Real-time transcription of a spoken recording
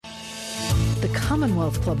The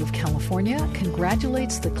Commonwealth Club of California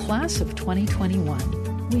congratulates the class of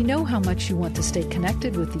 2021. We know how much you want to stay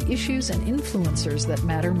connected with the issues and influencers that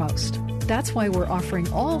matter most. That's why we're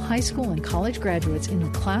offering all high school and college graduates in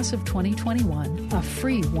the class of 2021 a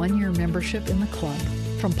free one-year membership in the club.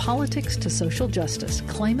 From politics to social justice,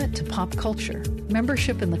 climate to pop culture,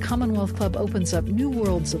 membership in the Commonwealth Club opens up new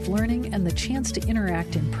worlds of learning and the chance to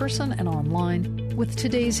interact in person and online with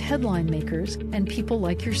today's headline makers and people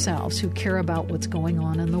like yourselves who care about what's going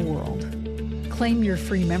on in the world. Claim your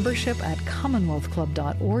free membership at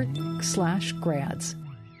commonwealthclub.org/grads.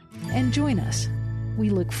 And join us.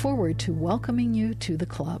 We look forward to welcoming you to the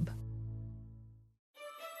club.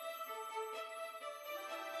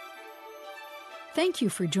 Thank you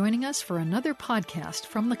for joining us for another podcast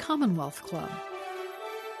from the Commonwealth Club.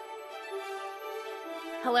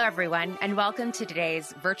 Hello, everyone, and welcome to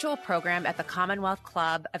today's virtual program at the Commonwealth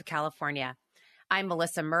Club of California. I'm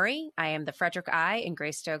Melissa Murray. I am the Frederick I. and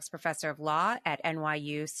Grace Stokes Professor of Law at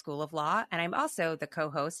NYU School of Law, and I'm also the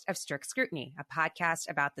co-host of Strict Scrutiny, a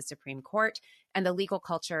podcast about the Supreme Court and the legal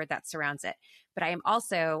culture that surrounds it. But I am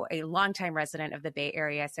also a longtime resident of the Bay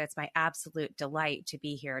Area, so it's my absolute delight to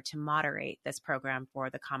be here to moderate this program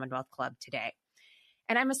for the Commonwealth Club today.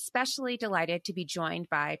 And I'm especially delighted to be joined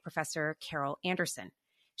by Professor Carol Anderson.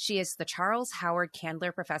 She is the Charles Howard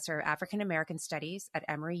Candler Professor of African American Studies at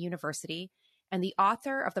Emory University and the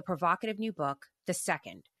author of the provocative new book, The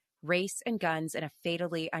Second: Race and Guns in a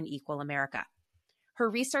Fatally Unequal America. Her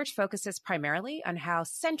research focuses primarily on how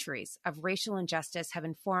centuries of racial injustice have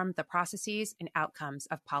informed the processes and outcomes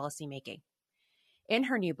of policymaking. In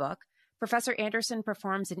her new book, Professor Anderson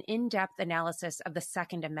performs an in-depth analysis of the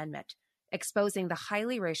Second Amendment, exposing the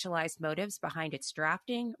highly racialized motives behind its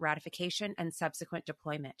drafting, ratification, and subsequent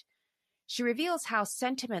deployment. She reveals how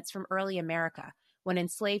sentiments from early America, when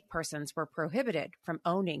enslaved persons were prohibited from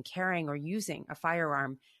owning, carrying, or using a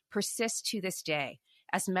firearm, persist to this day,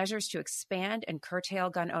 as measures to expand and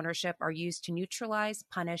curtail gun ownership are used to neutralize,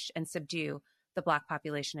 punish, and subdue the Black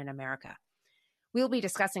population in America. We'll be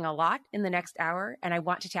discussing a lot in the next hour, and I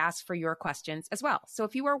want to ask for your questions as well. So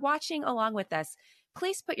if you are watching along with us,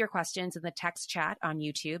 please put your questions in the text chat on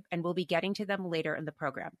YouTube, and we'll be getting to them later in the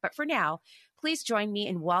program. But for now, please join me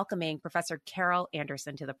in welcoming Professor Carol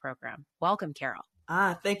Anderson to the program. Welcome, Carol.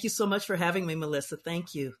 Thank you so much for having me, Melissa.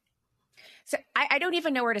 Thank you. So I don't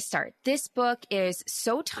even know where to start. This book is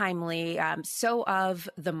so timely, so of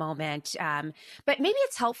the moment, but maybe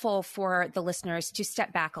it's helpful for the listeners to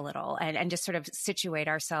step back a little and just sort of situate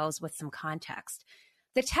ourselves with some context.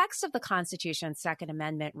 The text of the Constitution's Second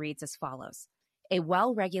Amendment reads as follows: a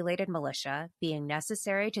well-regulated militia being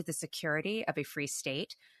necessary to the security of a free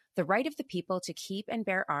state, the right of the people to keep and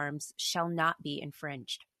bear arms shall not be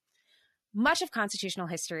infringed. Much of constitutional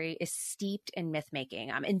history is steeped in myth-making.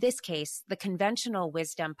 In this case, the conventional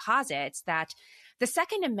wisdom posits that the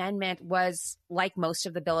Second Amendment was, like most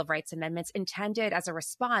of the Bill of Rights amendments, intended as a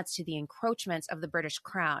response to the encroachments of the British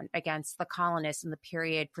Crown against the colonists in the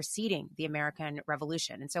period preceding the American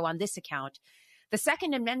Revolution. And so on this account, the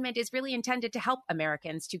Second Amendment is really intended to help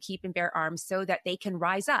Americans to keep and bear arms so that they can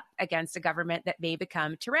rise up against a government that may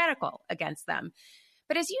become tyrannical against them.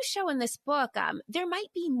 But as you show in this book, there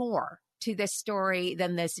might be more to this story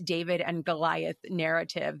than this David and Goliath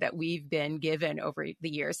narrative that we've been given over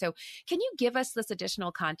the years. So can you give us this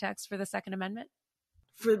additional context for the Second Amendment?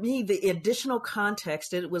 For me, the additional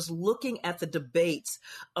context, it was looking at the debates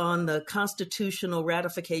on the constitutional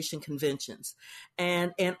ratification conventions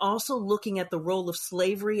and also looking at the role of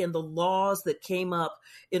slavery and the laws that came up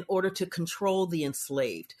in order to control the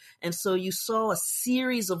enslaved. And so you saw a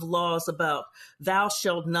series of laws about thou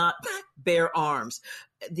shalt not bear arms.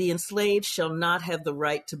 The enslaved shall not have the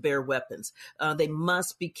right to bear weapons. They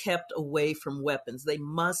must be kept away from weapons. They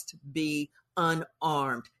must be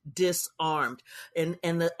unarmed, disarmed. And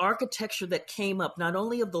the architecture that came up, not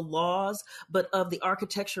only of the laws, but of the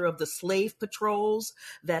architecture of the slave patrols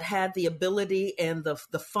that had the ability and the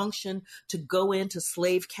function to go into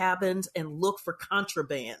slave cabins and look for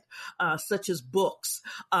contraband, such as books,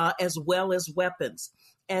 as well as weapons.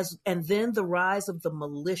 And then the rise of the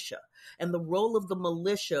militia. And the role of the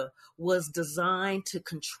militia was designed to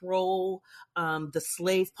control the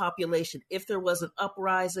slave population. If there was an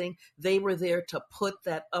uprising, they were there to put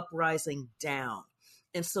that uprising down.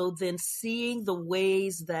 And so then seeing the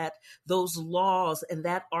ways that those laws and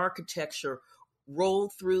that architecture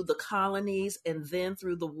rolled through the colonies and then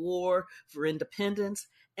through the War for Independence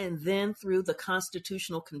and then through the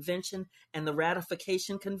Constitutional Convention and the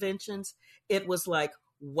ratification conventions, it was like,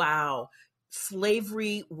 wow,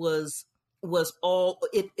 slavery was all,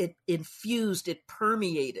 it infused, it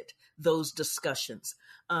permeated those discussions.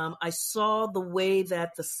 I saw the way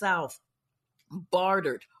that the South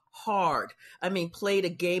bartered hard. Played a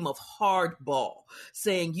game of hardball,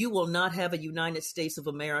 saying you will not have a United States of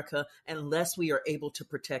America unless we are able to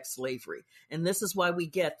protect slavery. And this is why we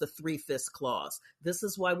get the 3/5 clause. This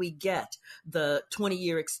is why we get the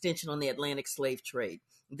 20-year extension on the Atlantic slave trade.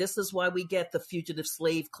 This is why we get the fugitive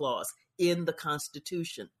slave clause in the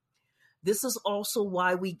Constitution. This is also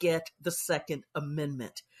why we get the Second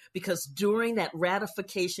Amendment, because during that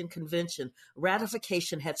ratification convention,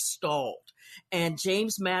 ratification had stalled. And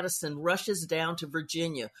James Madison rushes down to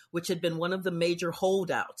Virginia, which had been one of the major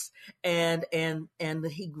holdouts. And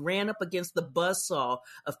he ran up against the buzzsaw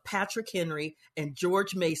of Patrick Henry and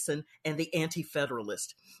George Mason and the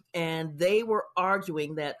Anti-Federalists. And they were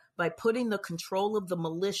arguing that by putting the control of the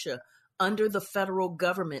militia under the federal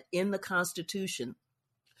government in the Constitution,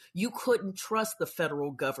 you couldn't trust the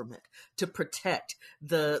federal government to protect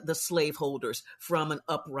the slaveholders from an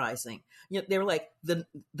uprising. They were like, the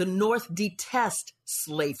North detests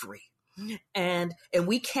slavery, and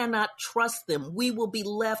we cannot trust them. We will be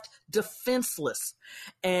left defenseless.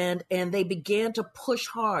 And they began to push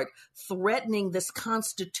hard, threatening this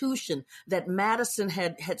Constitution that Madison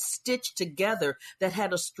had stitched together that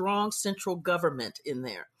had a strong central government in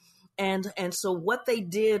there. And so what they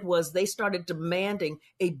did was they started demanding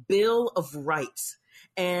a Bill of Rights.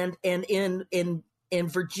 And in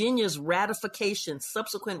Virginia's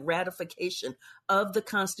subsequent ratification of the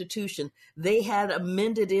Constitution, they had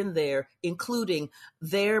amended in there, including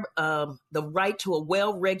the right to a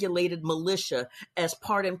well-regulated militia as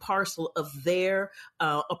part and parcel of their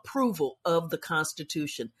approval of the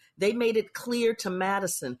Constitution. They made it clear to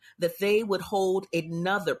Madison that they would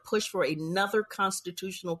push for another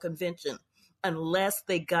constitutional convention unless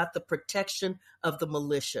they got the protection of the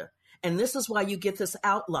militia. And this is why you get this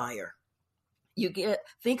outlier.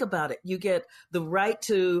 Think about it. You get the right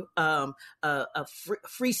to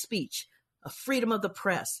free speech, a freedom of the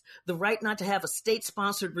press, the right not to have a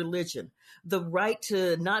state-sponsored religion, the right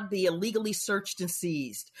to not be illegally searched and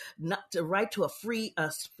seized, the right to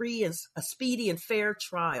a speedy and fair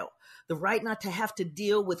trial, the right not to have to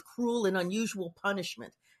deal with cruel and unusual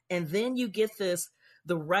punishment. And then you get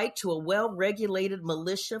the right to a well-regulated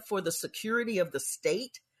militia for the security of the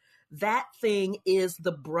state. That thing is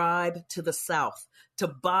the bribe to the South to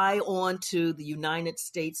buy on to the United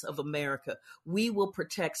States of America. We will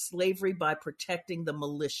protect slavery by protecting the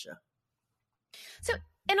militia. So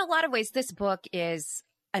in a lot of ways, this book is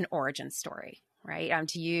an origin story, right?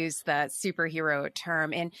 To use the superhero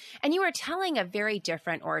term. And you are telling a very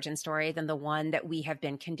different origin story than the one that we have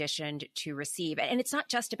been conditioned to receive. And it's not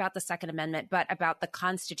just about the Second Amendment, but about the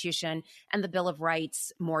Constitution and the Bill of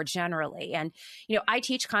Rights more generally. And, I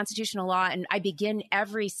teach constitutional law, and I begin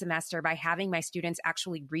every semester by having my students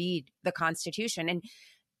actually read the Constitution. And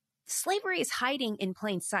slavery is hiding in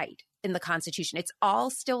plain sight in the Constitution. It's all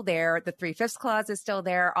still there. The 3/5 clause is still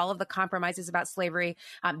there. All of the compromises about slavery.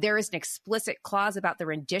 There is an explicit clause about the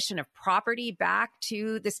rendition of property back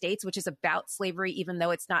to the states, which is about slavery, even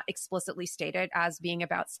though it's not explicitly stated as being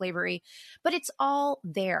about slavery. But it's all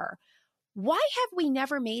there. Why have we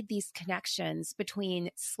never made these connections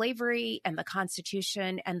between slavery and the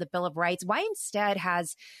Constitution and the Bill of Rights? Why instead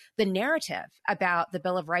has the narrative about the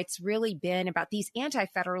Bill of Rights really been about these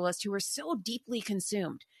anti-federalists who are so deeply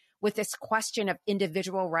consumed with this question of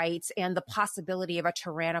individual rights and the possibility of a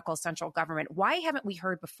tyrannical central government? Why haven't we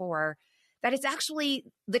heard before that it's actually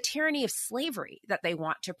the tyranny of slavery that they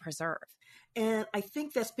want to preserve? And I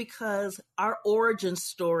think that's because our origin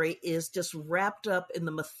story is just wrapped up in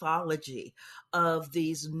the mythology of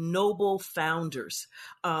these noble founders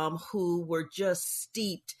who were just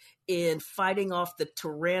steeped in fighting off the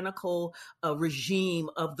tyrannical regime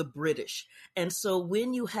of the British. And so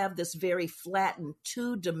when you have this very flattened,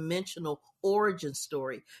 two-dimensional origin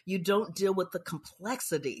story, you don't deal with the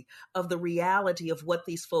complexity of the reality of what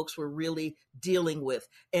these folks were really dealing with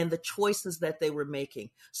and the choices that they were making.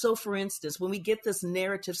 So for instance, when we get this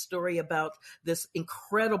narrative story about this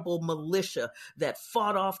incredible militia that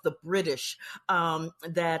fought off the British,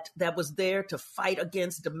 that was there to fight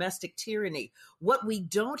against domestic tyranny, what we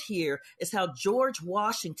don't hear is how George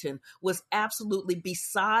Washington was absolutely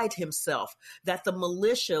beside himself, that the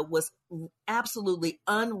militia was absolutely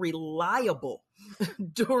unreliable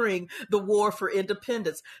during the War for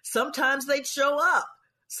Independence. Sometimes they'd show up.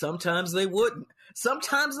 Sometimes they wouldn't.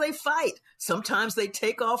 Sometimes they fight. Sometimes they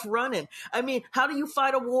take off running. I mean, how do you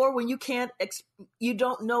fight a war when you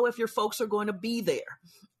don't know if your folks are going to be there?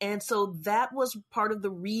 And so that was part of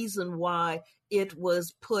the reason why it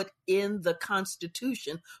was put in the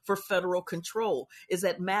Constitution for federal control, is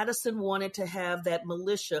that Madison wanted to have that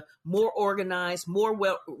militia more organized, more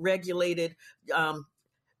well regulated,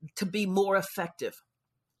 to be more effective.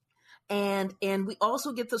 And we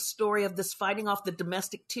also get the story of this fighting off the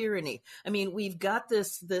domestic tyranny. I mean, we've got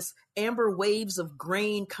this amber waves of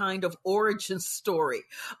grain kind of origin story.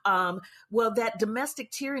 Well, that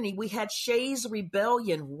domestic tyranny, we had Shays'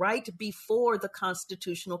 Rebellion right before the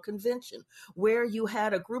Constitutional Convention, where you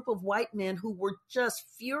had a group of white men who were just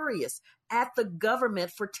furious at the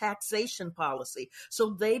government for taxation policy. So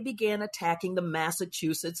they began attacking the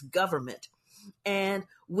Massachusetts government. And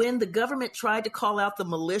when the government tried to call out the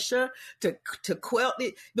militia to quell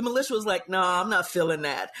it, the militia was like, no, I'm not feeling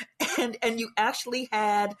that. And you actually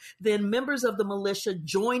had then members of the militia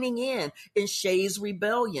joining in Shays'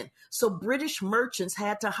 Rebellion. So British merchants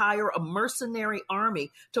had to hire a mercenary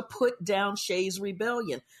army to put down Shays'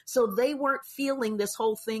 Rebellion. So they weren't feeling this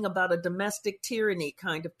whole thing about a domestic tyranny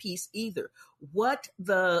kind of piece either. What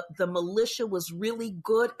the militia was really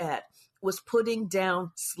good at was putting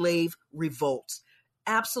down slave revolts.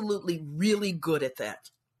 Absolutely really good at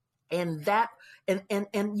that. And that,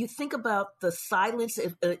 and you think about the silence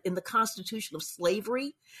in the Constitution of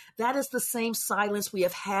slavery, that is the same silence we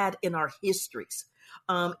have had in our histories.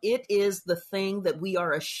 It is the thing that we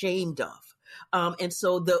are ashamed of. And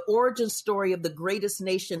so the origin story of the greatest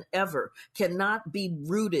nation ever cannot be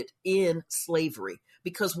rooted in slavery,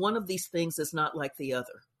 because one of these things is not like the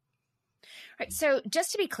other. Right. So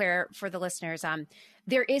just to be clear for the listeners,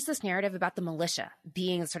 there is this narrative about the militia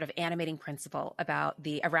being a sort of animating principle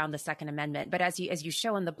around the Second Amendment. But as you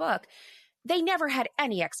show in the book, they never had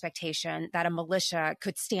any expectation that a militia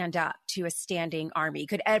could stand up to a standing army,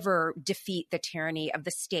 could ever defeat the tyranny of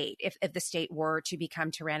the state if the state were to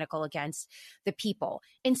become tyrannical against the people.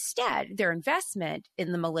 Instead, their investment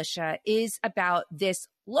in the militia is about this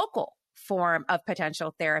local form of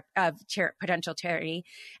potential tyranny,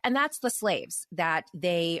 and that's the slaves that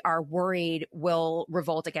they are worried will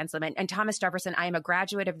revolt against them. And Thomas Jefferson, I am a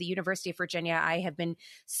graduate of the University of Virginia. I have been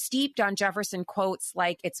steeped on Jefferson quotes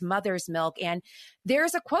like it's mother's milk. And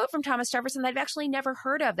there's a quote from Thomas Jefferson that I've actually never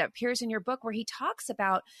heard of that appears in your book, where he talks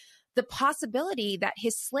about the possibility that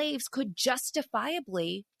his slaves could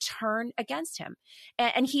justifiably turn against him.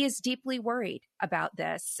 And he is deeply worried about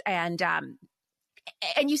this. And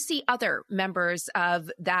you see other members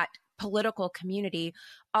of that political community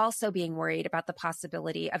also being worried about the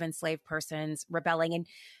possibility of enslaved persons rebelling. And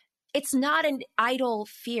it's not an idle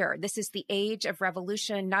fear. This is the age of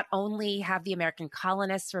revolution. Not only have the American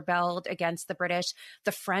colonists rebelled against the British,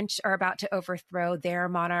 the French are about to overthrow their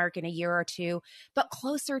monarch in a year or two, but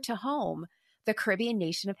closer to home, the Caribbean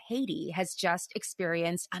nation of Haiti has just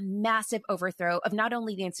experienced a massive overthrow of not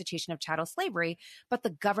only the institution of chattel slavery, but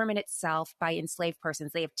the government itself by enslaved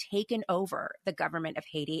persons. They have taken over the government of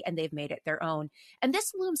Haiti and they've made it their own. And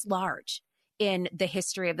this looms large in the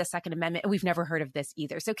history of the Second Amendment. We've never heard of this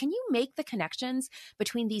either. So can you make the connections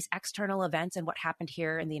between these external events and what happened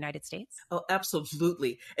here in the United States? Oh,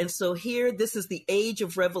 absolutely. And so here, this is the age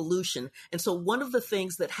of revolution. And so one of the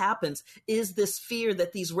things that happens is this fear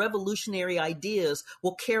that these revolutionary ideas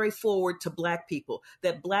will carry forward to Black people,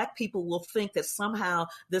 that Black people will think that somehow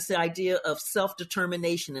this idea of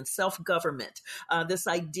self-determination and self-government, this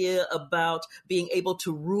idea about being able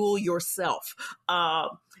to rule yourself,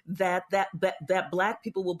 that Black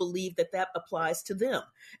people will believe that applies to them.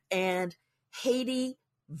 And Haiti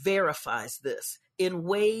verifies this in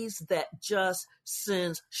ways that just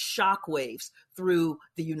sends shockwaves through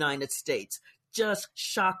the United States. Just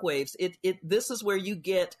shockwaves. This is where you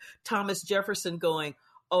get Thomas Jefferson going,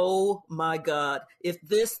 oh my God, if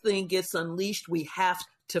this thing gets unleashed, we have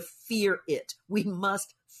to fear it. We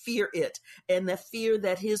must fear it. And the fear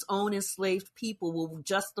that his own enslaved people will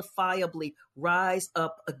justifiably rise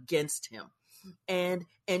up against him. And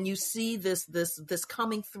you see this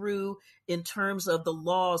coming through in terms of the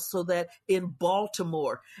laws, so that in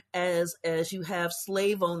Baltimore, as you have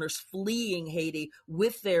slave owners fleeing Haiti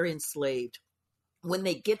with their enslaved, when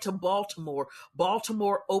they get to Baltimore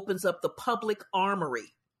opens up the public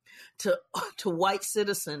armory to white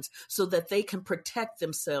citizens so that they can protect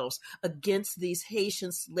themselves against these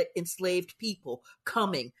Haitian enslaved people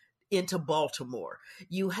coming into Baltimore.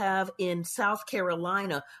 You have in South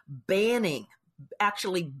Carolina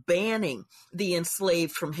actually banning the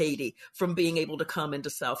enslaved from Haiti from being able to come into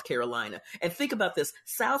South Carolina. And think about this.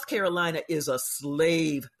 South Carolina is a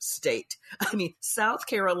slave state. I mean, South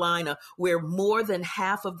Carolina, where more than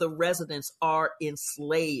half of the residents are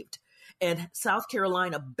enslaved, and South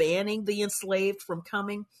Carolina banning the enslaved from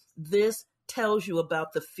coming, this tells you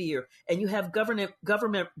about the fear. And you have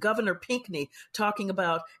Governor Pinckney talking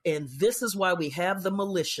about, and this is why we have the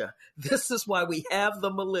militia. This is why we have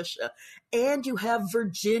the militia. And you have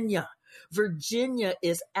Virginia. Virginia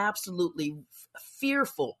is absolutely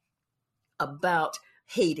fearful about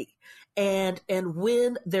Haiti. And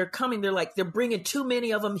when they're coming, they're like, they're bringing too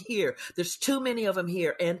many of them here. There's too many of them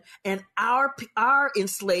here. And our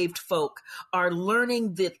enslaved folk are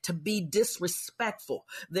learning that to be disrespectful.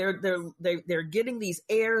 They're getting these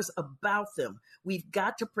airs about them. We've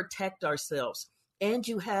got to protect ourselves. And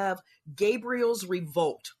you have Gabriel's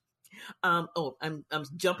revolt. I'm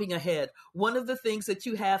jumping ahead. One of the things that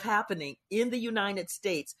you have happening in the United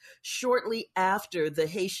States shortly after the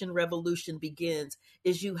Haitian Revolution begins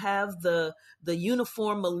is you have the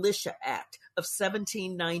Uniform Militia Act of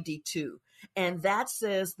 1792. And that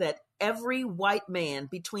says that every white man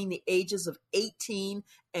between the ages of 18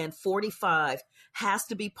 and 45 has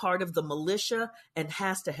to be part of the militia and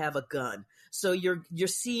has to have a gun. So you're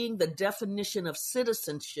seeing the definition of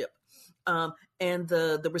citizenship and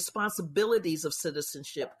the responsibilities of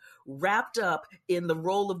citizenship wrapped up in the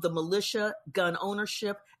role of the militia, gun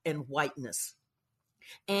ownership, and whiteness.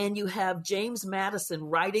 And you have James Madison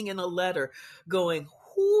writing in a letter going,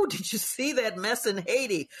 "Whoo, did you see that mess in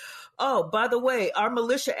Haiti? Oh, by the way, our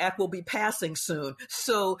Militia Act will be passing soon."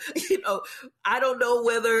 So, I don't know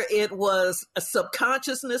whether it was a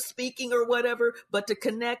subconsciousness speaking or whatever, but to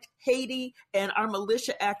connect Haiti and our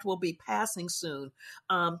Militia Act will be passing soon.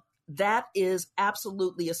 That is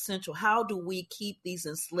absolutely essential. How do we keep these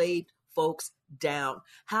enslaved folks down?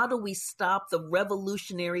 How do we stop the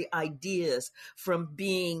revolutionary ideas from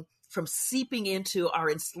seeping into our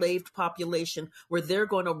enslaved population where they're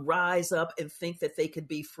going to rise up and think that they could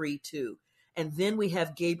be free too? And then we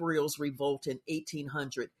have Gabriel's revolt in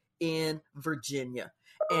 1800 in Virginia.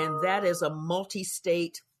 And that is a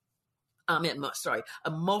multi-state, a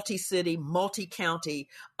multi-city, multi-county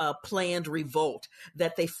planned revolt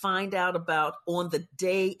that they find out about on the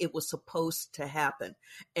day it was supposed to happen.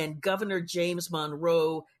 And Governor James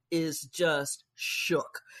Monroe is just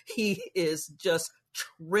shook. He is just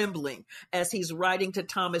trembling as he's writing to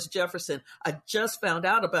Thomas Jefferson. "I just found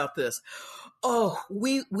out about this. Oh,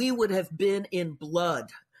 we would have been in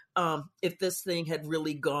blood if this thing had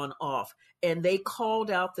really gone off." And they called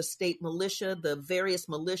out the state militia, the various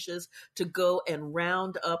militias, to go and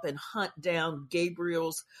round up and hunt down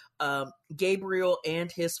Gabriel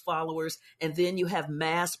and his followers. And then you have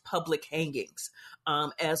mass public hangings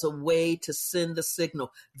as a way to send the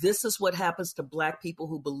signal. This is what happens to Black people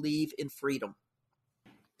who believe in freedom.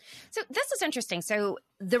 So this is interesting. So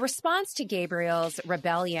the response to Gabriel's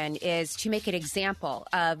rebellion is to make an example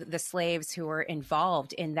of the slaves who were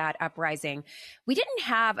involved in that uprising. We didn't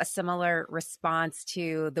have a similar response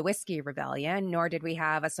to the Whiskey Rebellion, nor did we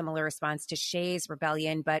have a similar response to Shays'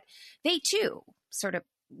 Rebellion, but they too sort of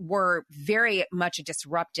were very much a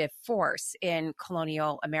disruptive force in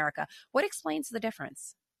colonial America. What explains the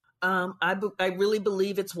difference? I really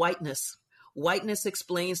believe it's whiteness. Whiteness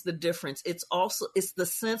explains the difference. It's the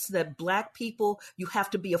sense that Black people, you have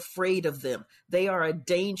to be afraid of them. They are a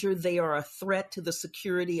danger. They are a threat to the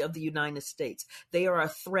security of the United States. They are a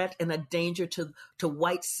threat and a danger to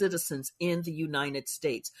white citizens in the United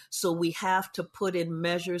States. So we have to put in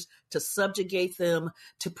measures to subjugate them,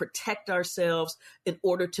 to protect ourselves in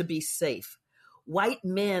order to be safe. White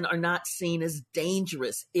men are not seen as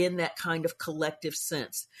dangerous in that kind of collective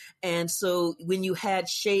sense. And so when you had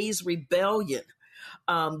Shays' Rebellion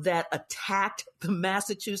that attacked the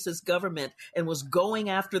Massachusetts government and was going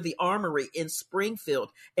after the armory in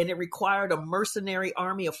Springfield, and it required a mercenary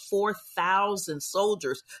army of 4,000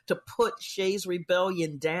 soldiers to put Shays'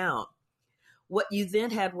 Rebellion down. What you then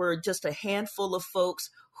had were just a handful of folks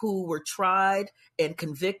who were tried and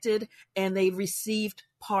convicted, and they received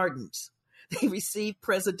pardons. They received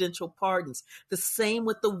presidential pardons. The same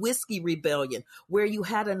with the Whiskey Rebellion, where you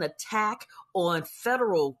had an attack on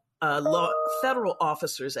federal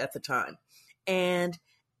officers at the time, and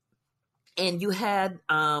you had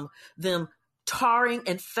them tarring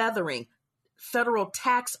and feathering federal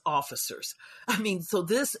tax officers. I mean, so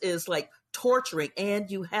this is like torturing,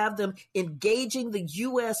 and you have them engaging the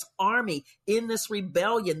U.S. Army in this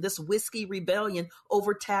rebellion, this Whiskey Rebellion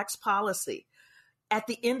over tax policy. At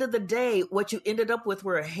the end of the day, what you ended up with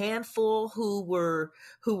were a handful who were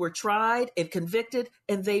tried and convicted,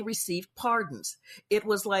 and they received pardons. It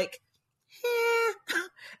was like,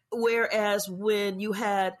 whereas when you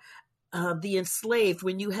had the enslaved,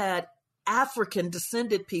 when you had African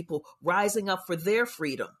descended people rising up for their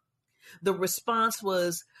freedom, the response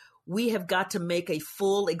was, we have got to make a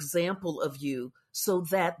full example of you so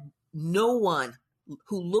that no one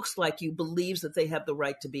who looks like you believes that they have the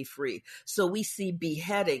right to be free. So we see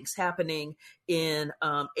beheadings happening in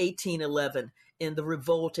 1811, in the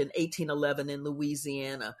revolt in 1811 in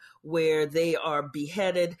Louisiana, where they are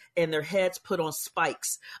beheaded and their heads put on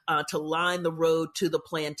spikes to line the road to the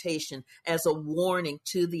plantation as a warning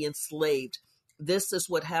to the enslaved. This is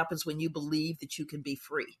what happens when you believe that you can be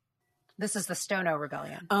free. This is the Stono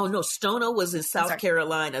Rebellion. Oh, no, Stono was in South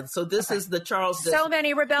Carolina. So this is the Charles. So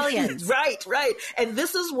many rebellions. Right. And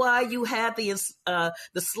this is why you had the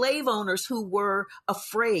slave owners who were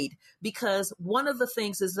afraid, because one of the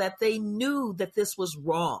things is that they knew that this was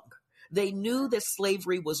wrong. They knew that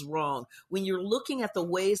slavery was wrong. When you're looking at the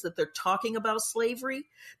ways that they're talking about slavery,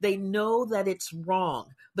 they know that it's wrong,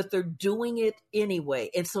 but they're doing it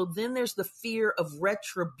anyway. And so then there's the fear of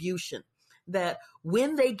retribution, that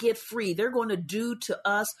when they get free, they're going to do to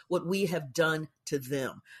us what we have done to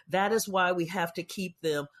them. That is why we have to keep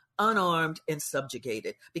them unarmed and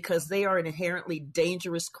subjugated, because they are an inherently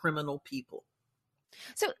dangerous criminal people.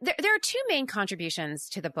 So there are two main contributions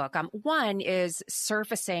to the book. One is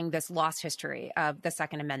surfacing this lost history of the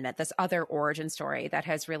Second Amendment, this other origin story that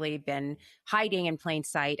has really been hiding in plain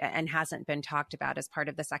sight and hasn't been talked about as part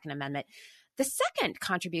of the Second Amendment. The second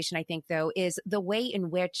contribution, I think, though, is the way in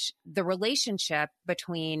which the relationship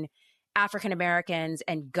between African Americans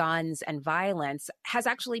and guns and violence has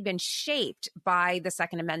actually been shaped by the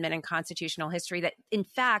Second Amendment and constitutional history, that, in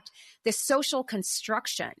fact, the social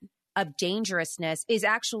construction of dangerousness is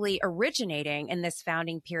actually originating in this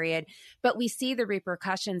founding period, but we see the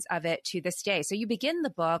repercussions of it to this day. So you begin the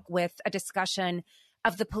book with a discussion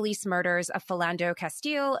of the police murders of Philando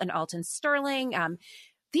Castile and Alton Sterling.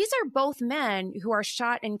 These are both men who are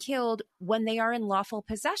shot and killed when they are in lawful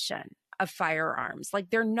possession of firearms. Like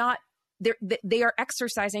they are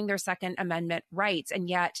exercising their Second Amendment rights, and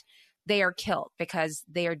yet they are killed because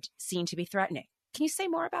they are seen to be threatening. Can you say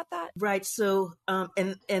more about that? Right. So,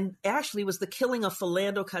 and actually it was the killing of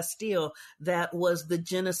Philando Castile that was the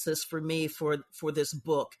genesis for me for this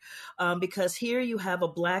book, because here you have a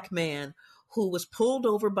Black man who was pulled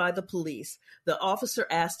over by the police. The officer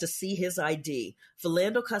asked to see his ID.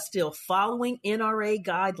 Philando Castile, following NRA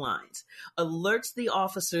guidelines, alerts the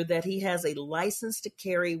officer that he has a license to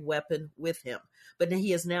carry weapon with him, but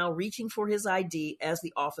he is now reaching for his ID as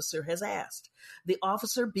the officer has asked. The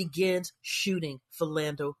officer begins shooting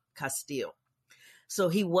Philando Castile. So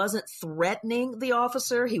he wasn't threatening the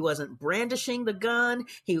officer. He wasn't brandishing the gun.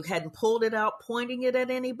 He hadn't pulled it out, pointing it at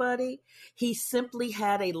anybody. He simply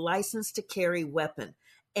had a license to carry weapon,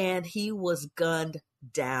 and he was gunned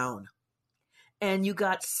down. And you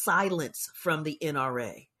got silence from the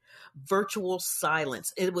NRA. Virtual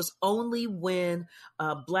silence. It was only when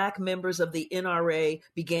Black members of the NRA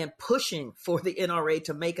began pushing for the NRA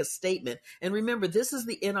to make a statement. And remember, this is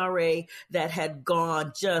the NRA that had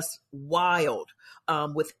gone just wild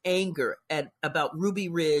with anger about Ruby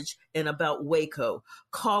Ridge and about Waco,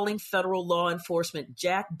 calling federal law enforcement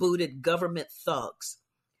jackbooted government thugs.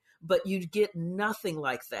 But you get nothing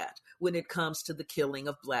like that when it comes to the killing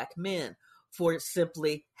of Black men, for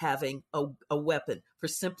simply having a weapon, for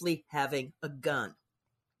simply having a gun.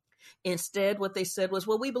 Instead, what they said was,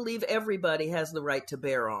 well, we believe everybody has the right to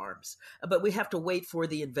bear arms, but we have to wait for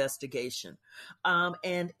the investigation.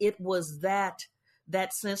 And it was that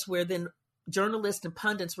sense where then journalists and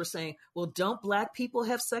pundits were saying, well, don't Black people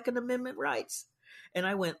have Second Amendment rights? And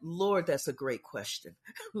I went, Lord, that's a great question.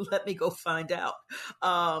 Let me go find out.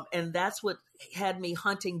 And that's what had me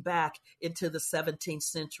hunting back into the 17th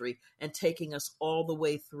century and taking us all the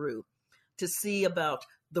way through to see about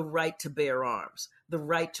the right to bear arms, the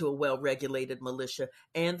right to a well-regulated militia,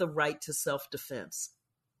 and the right to self-defense.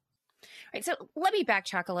 Right. So let me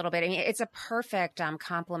backtrack a little bit. I mean, it's a perfect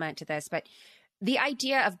complement to this, but the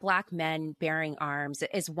idea of Black men bearing arms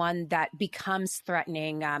is one that becomes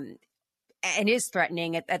threatening and is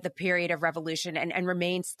threatening at the period of revolution and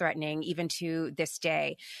remains threatening even to this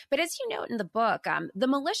day. But as you note in the book, the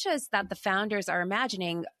militias that the founders are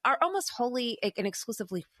imagining are almost wholly and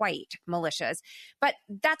exclusively white militias. But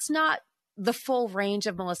that's not the full range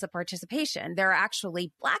of militia participation. There are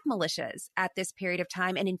actually Black militias at this period of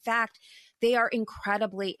time. And in fact, they are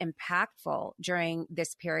incredibly impactful during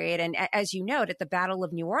this period. And as you note, at the Battle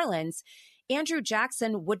of New Orleans, Andrew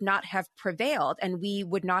Jackson would not have prevailed, and we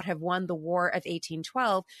would not have won the War of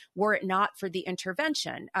 1812 were it not for the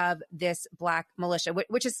intervention of this Black militia,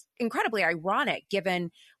 which is incredibly ironic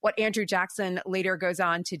given what Andrew Jackson later goes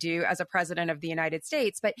on to do as a president of the United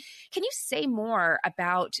States. But can you say more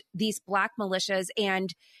about these Black militias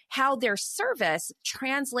and how their service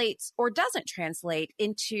translates or doesn't translate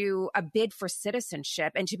into a bid for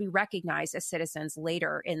citizenship and to be recognized as citizens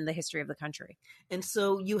later in the history of the country? And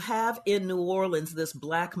so you have in New Orleans this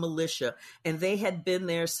Black militia, and they had been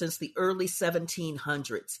there since the early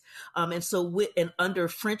 1700s. And under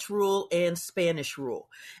French rule and Spanish rule.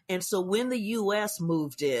 And so when the U.S.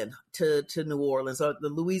 moved in to New Orleans, or the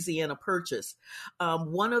Louisiana Purchase,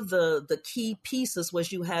 one of the key pieces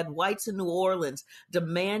was you had whites in New Orleans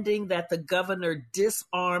demanding that the governor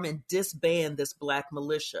disarm and disband this Black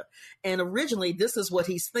militia. And originally, this is what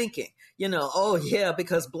he's thinking, oh yeah,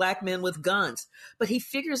 because Black men with guns. But he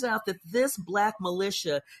figures out that this Black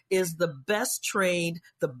militia is the best trained,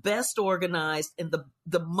 the best organized, and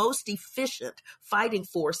the most efficient fighting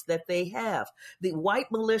force that they have. The white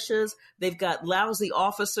militias, they've got lousy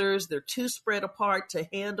officers. They're too spread apart to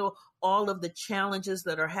handle all of the challenges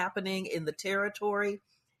that are happening in the territory.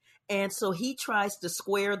 And so he tries to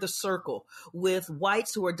square the circle with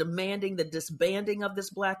whites who are demanding the disbanding of this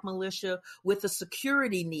Black militia with the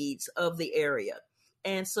security needs of the area.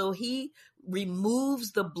 And so he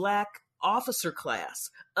removes the Black officer class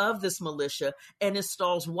of this militia and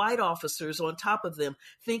installs white officers on top of them,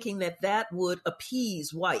 thinking that that would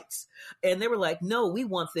appease whites. And they were like, no, we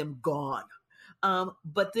want them gone.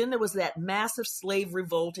 But then there was that massive slave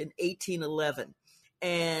revolt in 1811.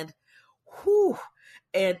 And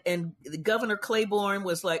Governor Claiborne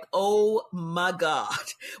was like, oh my God,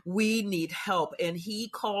 we need help. And he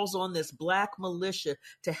calls on this Black militia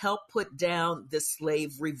to help put down this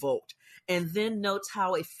slave revolt, and then notes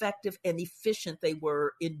how effective and efficient they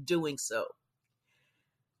were in doing so.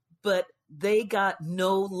 But they got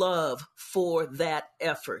no love for that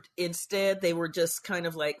effort. Instead, they were just kind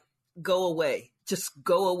of like, go away, just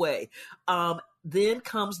go away. Then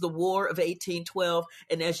comes the War of 1812.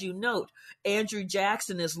 And as you note, Andrew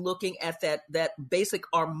Jackson is looking at that basic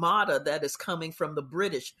armada that is coming from the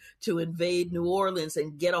British to invade New Orleans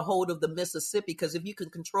and get a hold of the Mississippi. Because if you can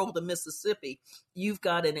control the Mississippi, you've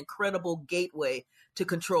got an incredible gateway to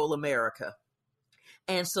control America.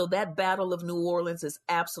 And so that Battle of New Orleans is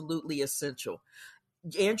absolutely essential.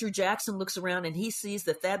 Andrew Jackson looks around and he sees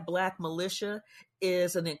that Black militia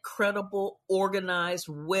is an incredible, organized,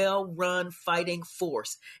 well-run fighting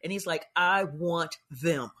force. And he's like, I want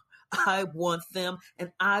them. I want them,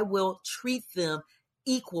 and I will treat them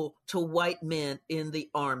equal to white men in the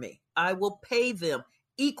army. I will pay them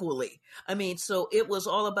equally. So it was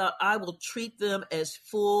all about, I will treat them as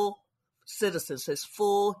full citizens, as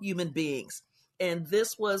full human beings. And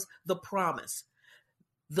this was the promise.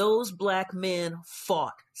 Those Black men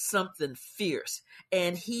fought something fierce.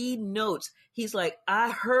 And he notes, he's like, I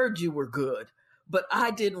heard you were good, but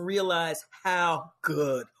I didn't realize how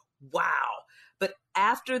good. Wow. But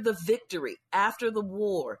after the victory, after the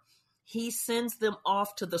war, he sends them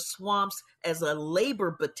off to the swamps as a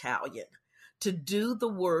labor battalion to do the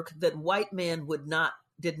work that white men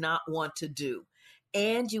did not want to do.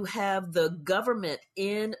 And you have the government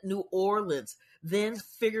in New Orleans then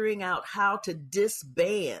figuring out how to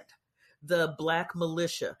disband the Black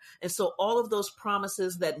militia. And so all of those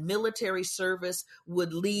promises that military service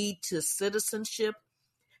would lead to citizenship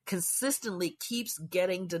consistently keeps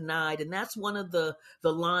getting denied. And that's one of the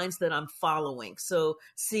lines that I'm following. So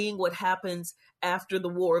seeing what happens after the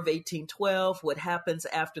War of 1812, what happens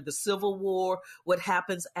after the Civil War, what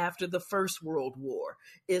happens after the First World War,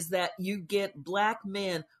 is that you get Black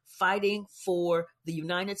men fighting for the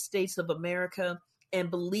United States of America and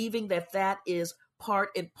believing that is part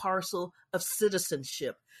and parcel of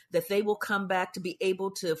citizenship, that they will come back to be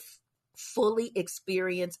able to fully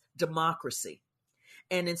experience democracy.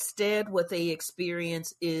 And instead, what they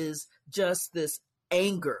experience is just this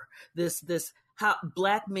anger, this how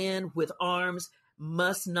Black men with arms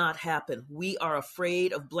must not happen. We are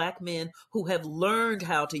afraid of Black men who have learned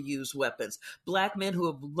how to use weapons, Black men who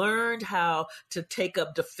have learned how to take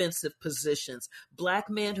up defensive positions. Black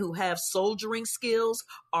men who have soldiering skills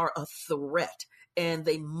are a threat, and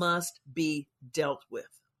they must be dealt with.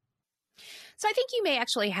 So I think you may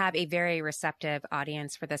actually have a very receptive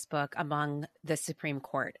audience for this book among the Supreme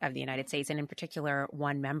Court of the United States, and in particular,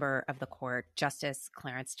 one member of the court, Justice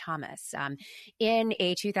Clarence Thomas. In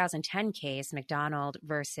a 2010 case, McDonald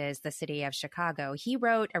versus the city of Chicago, he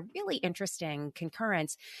wrote a really interesting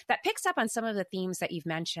concurrence that picks up on some of the themes that you've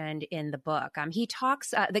mentioned in the book. He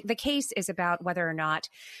talks, the case is about whether or not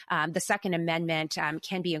the Second Amendment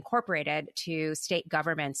can be incorporated to state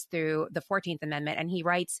governments through the 14th Amendment. And he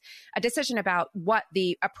writes a decision about about what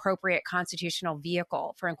the appropriate constitutional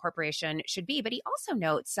vehicle for incorporation should be. But he also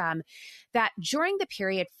notes that during the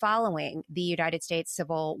period following the United States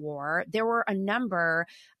Civil War, there were a number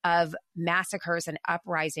of massacres and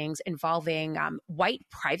uprisings involving white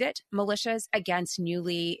private militias against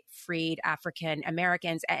newly freed African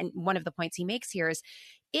Americans. And one of the points he makes here is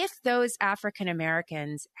if those African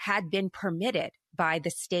Americans had been permitted by the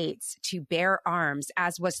states to bear arms,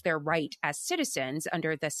 as was their right as citizens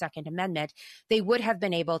under the Second Amendment, they would have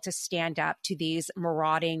been able to stand up to these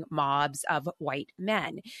marauding mobs of white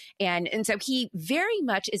men. And so he very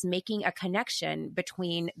much is making a connection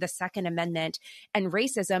between the Second Amendment and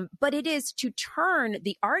racism, but it is to turn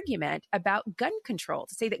the argument about gun control,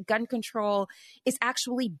 to say that gun control is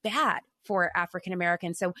actually bad for African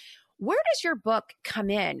Americans. So where does your book come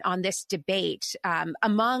in on this debate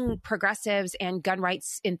among progressives and gun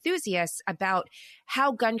rights enthusiasts about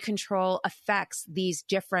how gun control affects these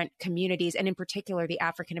different communities, and in particular the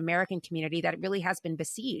African American community that really has been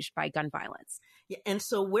besieged by gun violence? Yeah, and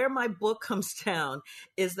so where my book comes down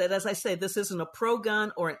is that, as I say, this isn't a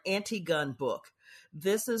pro-gun or an anti-gun book.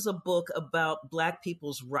 This is a book about Black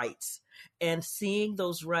people's rights and seeing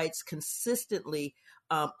those rights consistently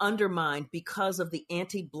undermined because of the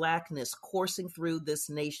anti-Blackness coursing through this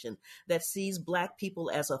nation that sees Black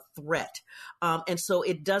people as a threat. And so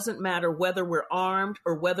it doesn't matter whether we're armed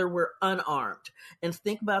or whether we're unarmed. And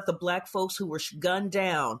think about the Black folks who were gunned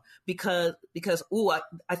down because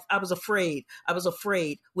I was afraid. I was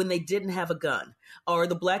afraid when they didn't have a gun, or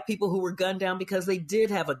the Black people who were gunned down because they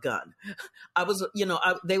did have a gun.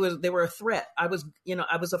 They were a threat. I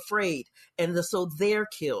was afraid. And so they're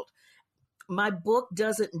killed. My book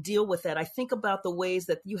doesn't deal with that. I think about the ways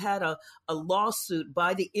that you had a lawsuit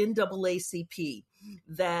by the NAACP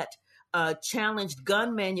that challenged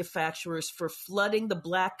gun manufacturers for flooding the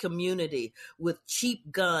Black community with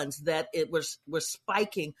cheap guns, that it was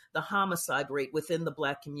spiking the homicide rate within the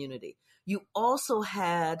Black community. You also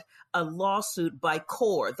had a lawsuit by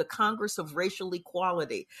CORE, the Congress of Racial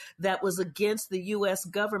Equality, that was against the U.S.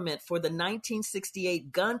 government for the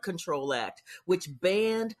 1968 Gun Control Act, which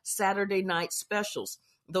banned Saturday night specials,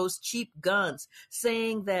 those cheap guns,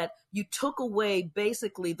 saying that you took away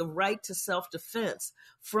basically the right to self-defense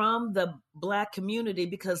from the Black community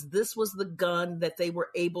because this was the gun that they were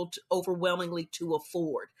able to overwhelmingly to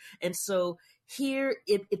afford. And so here,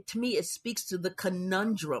 it to me, it speaks to the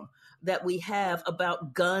conundrum that we have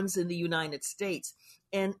about guns in the United States.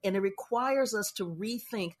 And it requires us to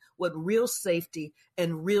rethink what real safety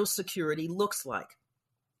and real security looks like.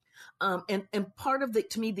 And part of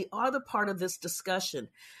to me, the other part of this discussion,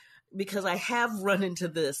 because I have run into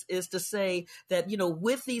this, is to say that,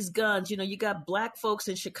 with these guns, you got Black folks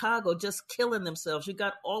in Chicago just killing themselves. You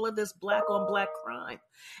got all of this Black on Black crime.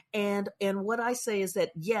 And what I say is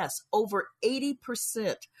that, yes, over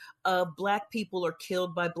 80% of Black people are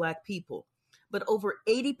killed by Black people, but over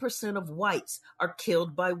 80% of whites are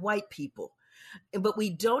killed by white people. But we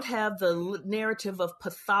don't have the narrative of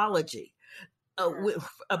pathology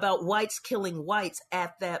about whites killing whites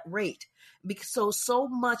at that rate. Because so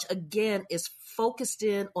much, again, is focused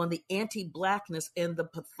in on the anti-Blackness and the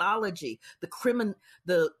pathology,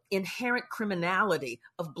 the inherent criminality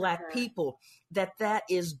of Black people, that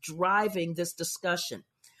is driving this discussion.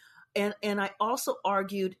 And I also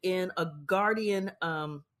argued in a Guardian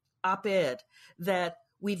op-ed that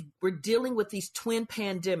we're dealing with these twin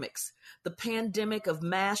pandemics, the pandemic of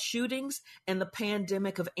mass shootings and the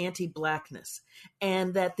pandemic of anti-Blackness,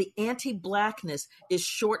 and that the anti-Blackness is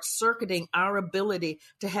short-circuiting our ability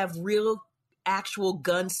to have real, actual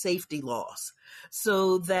gun safety laws,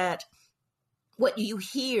 so that what you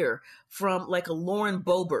hear from like a Lauren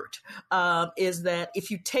Boebert is that if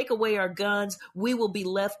you take away our guns, we will be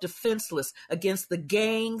left defenseless against the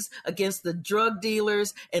gangs, against the drug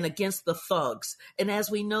dealers, and against the thugs. And as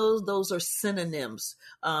we know, those are synonyms,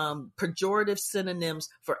 pejorative synonyms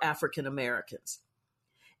for African Americans.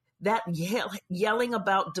 That yelling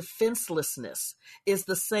about defenselessness is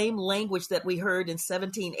the same language that we heard in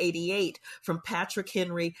 1788 from Patrick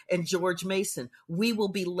Henry and George Mason. We will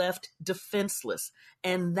be left defenseless.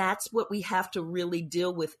 And that's what we have to really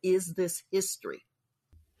deal with, is this history.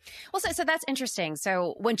 Well, so that's interesting.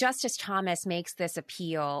 So when Justice Thomas makes this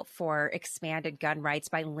appeal for expanded gun rights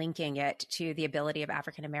by linking it to the ability of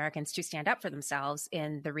African Americans to stand up for themselves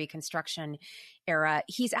in the Reconstruction era,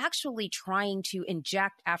 he's actually trying to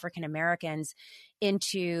inject African Americans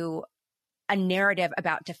into a narrative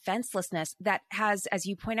about defenselessness that has, as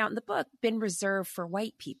you point out in the book, been reserved for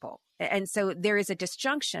white people. And so there is a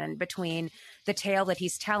disjunction between the tale that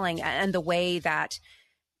he's telling and the way that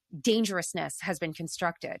dangerousness has been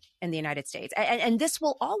constructed in the United States. And this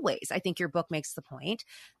will always, I think your book makes the point,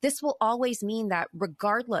 this will always mean that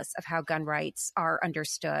regardless of how gun rights are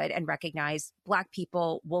understood and recognized, Black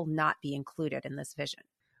people will not be included in this vision.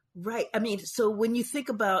 Right. I mean, so when you think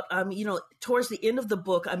about, towards the end of the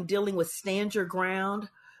book, I'm dealing with stand your ground,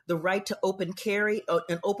 the right to open carry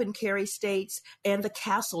in open carry states, and the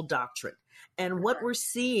Castle Doctrine. And what we're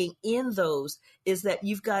seeing in those is that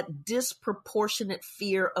you've got disproportionate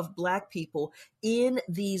fear of Black people in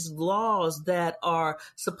these laws that are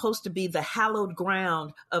supposed to be the hallowed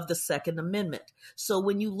ground of the Second Amendment. So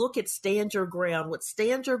when you look at Stand Your Ground, what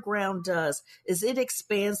Stand Your Ground does is it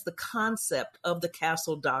expands the concept of the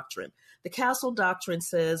Castle Doctrine. The Castle Doctrine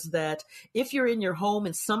says that if you're in your home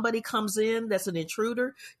and somebody comes in that's an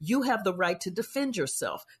intruder, you have the right to defend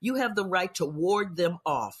yourself. You have the right to ward them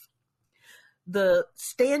off. The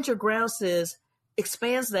Stand Your Ground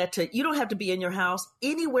expands that to you don't have to be in your house,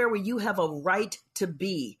 anywhere where you have a right to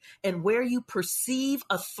be and where you perceive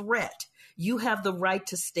a threat, you have the right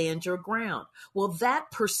to stand your ground. Well,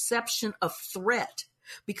 that perception of threat,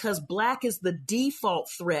 because Black is the default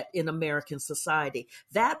threat in American society,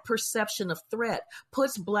 that perception of threat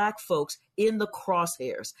puts Black folks in the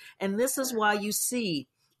crosshairs. And this is why you see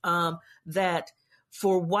that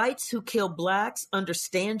for whites who kill Blacks under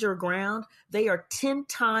Stand Your Ground, they are 10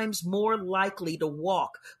 times more likely to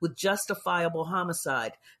walk with justifiable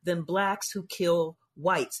homicide than Blacks who kill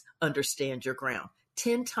whites under Stand Your Ground.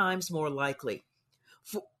 10 times more likely.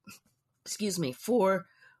 For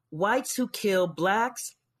whites who kill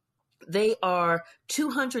Blacks, they are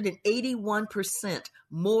 281%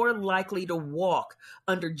 more likely to walk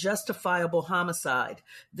under justifiable homicide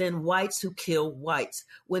than whites who kill whites.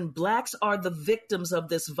 When Blacks are the victims of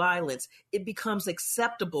this violence, it becomes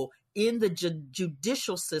acceptable in the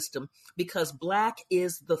judicial system because Black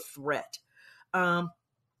is the threat.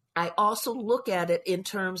 I also look at it in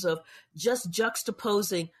terms of just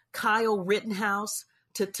juxtaposing Kyle Rittenhouse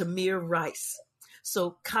to Tamir Rice.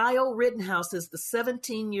 So Kyle Rittenhouse is the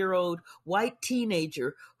 17-year-old white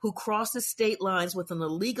teenager who crosses state lines with an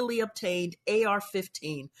illegally obtained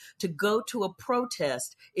AR-15 to go to a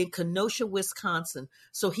protest in Kenosha, Wisconsin,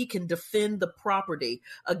 so he can defend the property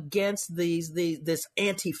against this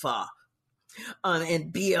Antifa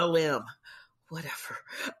and BLM, whatever.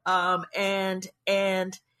 And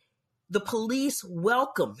the police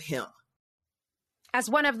welcome him. As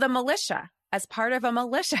one of the militia. As part of a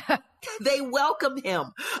militia. They welcome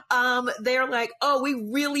him. They're like, oh, we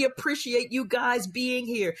really appreciate you guys being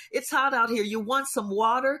here. It's hot out here. You want some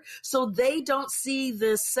water? So they don't see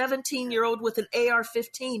this 17-year-old with an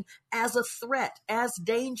AR-15 as a threat, as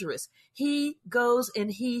dangerous. He goes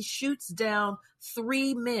and he shoots down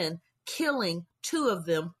 3 men, killing 2 of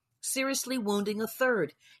them, seriously wounding a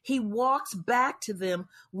third. He walks back to them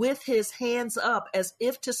with his hands up as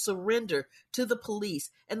if to surrender to the police,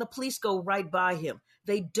 and the police go right by him.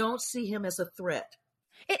 They don't see him as a threat.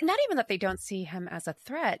 Not even that they don't see him as a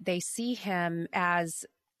threat. They see him as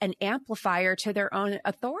an amplifier to their own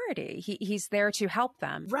authority. He's there to help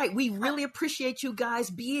them. Right. We really appreciate you guys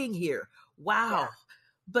being here. Wow. Yeah.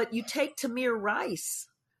 But you take Tamir Rice,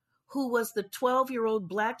 who was the 12-year-old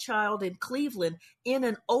Black child in Cleveland in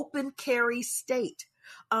an open carry state,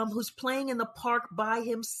 who's playing in the park by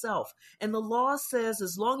himself. And the law says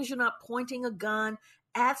as long as you're not pointing a gun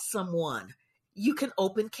at someone, you can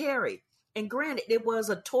open carry. And granted, it was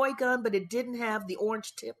a toy gun, but it didn't have the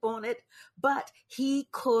orange tip on it. But he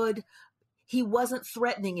wasn't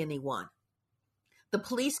threatening anyone. The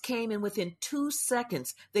police came, and within 2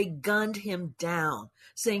 seconds, they gunned him down,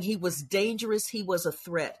 saying he was dangerous, he was a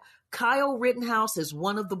threat. Kyle Rittenhouse is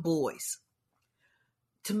one of the boys.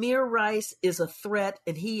 Tamir Rice is a threat,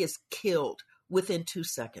 and he is killed within 2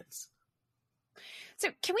 seconds. So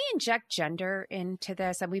can we inject gender into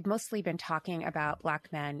this? And we've mostly been talking about Black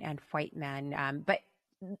men and white men, but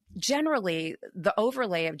generally the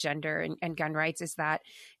overlay of gender and gun rights is that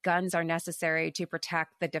guns are necessary to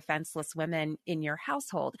protect the defenseless women in your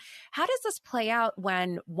household. How does this play out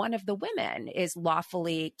when one of the women is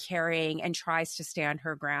lawfully carrying and tries to stand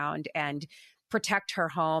her ground and protect her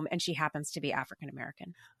home, and she happens to be African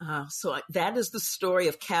American? So that is the story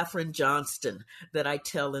of Katherine Johnston that I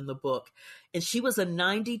tell in the book. And she was a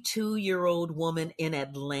 92-year-old woman in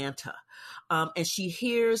Atlanta. And she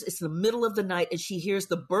hears, it's the middle of the night, and she hears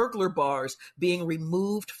the burglar bars being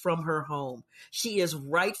removed from her home. She is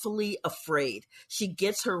rightfully afraid. She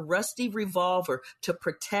gets her rusty revolver to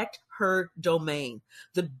protect her domain.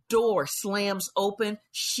 The door slams open.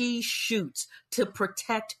 She shoots to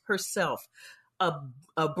protect herself.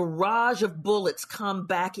 A barrage of bullets come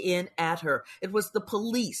back in at her. It was the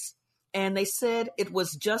police And they said it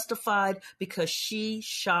was justified because she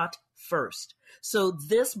shot first. So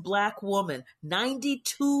this Black woman,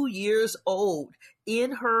 92 years old,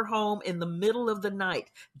 in her home in the middle of the night,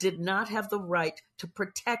 did not have the right to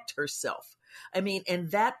protect herself. I mean,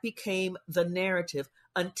 and that became the narrative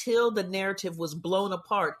until the narrative was blown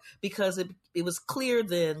apart, because it was clear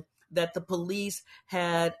then that the police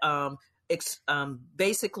had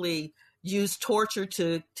basically used torture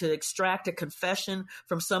to extract a confession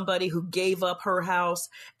from somebody who gave up her house,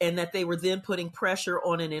 and that they were then putting pressure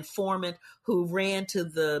on an informant who ran to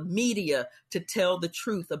the media to tell the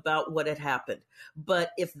truth about what had happened.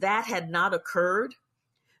 But if that had not occurred,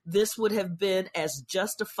 this would have been as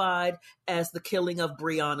justified as the killing of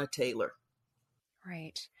Breonna Taylor.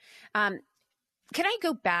 Right. Can I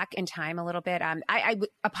go back in time a little bit?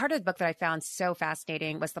 A part of the book that I found so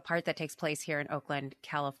fascinating was the part that takes place here in Oakland,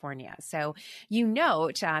 California. So you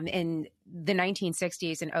note in the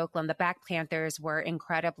 1960s in Oakland, the Black Panthers were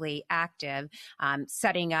incredibly active,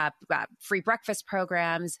 setting up free breakfast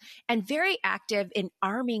programs and very active in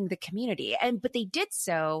arming the community. But they did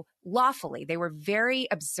so lawfully. They were very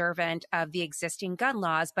observant of the existing gun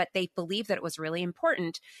laws, but they believed that it was really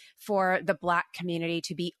important for the Black community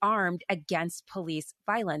to be armed against police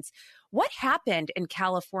violence. What happened in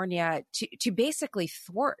California to basically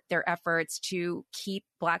thwart their efforts to keep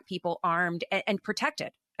Black people armed and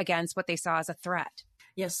protected against what they saw as a threat?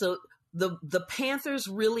 Yeah, so the Panthers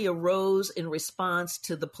really arose in response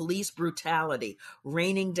to the police brutality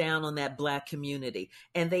raining down on that Black community.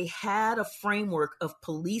 And they had a framework of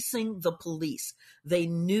policing the police. They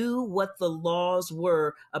knew what the laws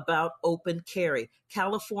were about open carry.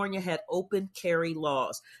 California had open carry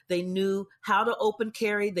laws. They knew how to open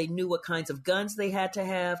carry. They knew what kinds of guns they had to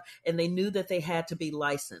have, and they knew that they had to be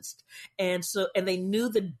licensed. And they knew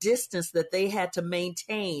the distance that they had to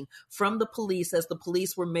maintain from the police as the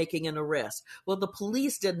police were making an arrest. Well, the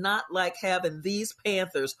police did not like having these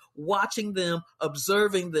Panthers watching them,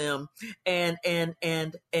 observing them, and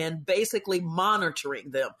basically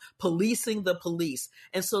monitoring them, policing the police.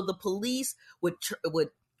 And so the police would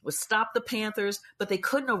stop the Panthers, but they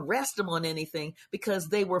couldn't arrest them on anything because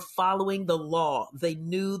they were following the law. They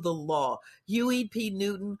knew the law. Huey P.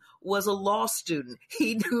 Newton was a law student.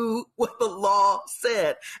 He knew what the law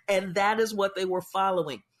said, and that is what they were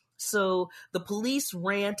following. So the police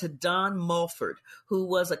ran to Don Mulford, who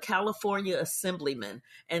was a California assemblyman,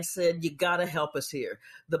 and said, "You got to help us here.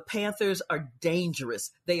 The Panthers are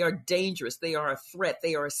dangerous. They are dangerous. They are a threat.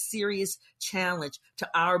 They are a serious challenge to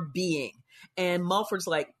our being." And Mulford's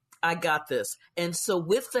like, "I got this." And so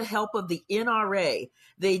with the help of the NRA,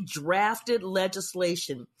 they drafted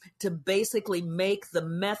legislation to basically make the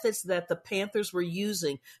methods that the Panthers were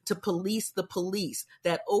using to police the police,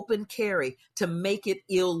 that open carry, to make it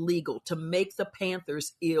illegal, to make the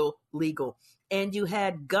Panthers illegal. And you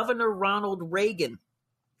had Governor Ronald Reagan,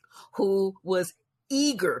 who was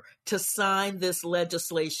eager to sign this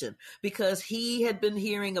legislation because he had been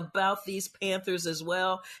hearing about these Panthers as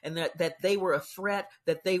well, and that they were a threat,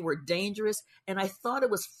 that they were dangerous. And I thought it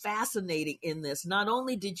was fascinating in this. Not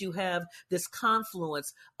only did you have this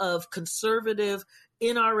confluence of conservative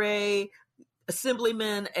NRA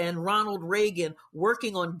assemblymen and Ronald Reagan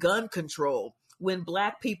working on gun control when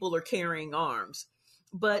Black people are carrying arms,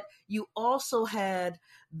 but you also had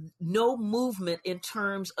no movement in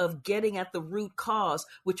terms of getting at the root cause,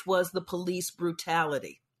 which was the police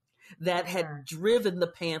brutality that had driven the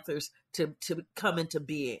Panthers to come into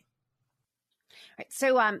being. All right.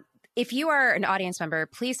 So if you are an audience member,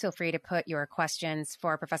 please feel free to put your questions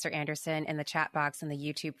for Professor Anderson in the chat box in the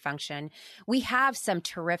YouTube function. We have some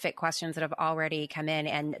terrific questions that have already come in,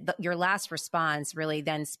 and your last response really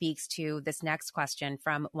then speaks to this next question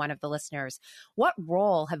from one of the listeners. What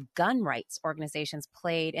role have gun rights organizations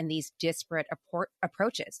played in these disparate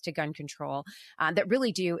approaches to gun control that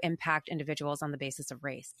really do impact individuals on the basis of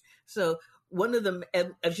race? So one of the,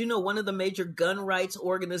 as you know, one of the major gun rights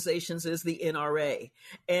organizations is the NRA.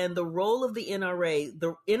 And the role of the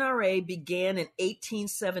NRA began in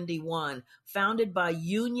 1871, founded by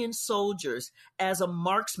Union soldiers as a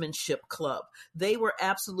marksmanship club. They were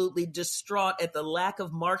absolutely distraught at the lack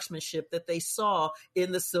of marksmanship that they saw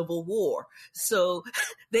in the Civil War. So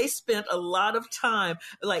they spent a lot of time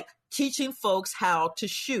teaching folks how to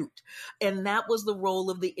shoot. And that was the role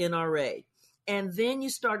of the NRA. And then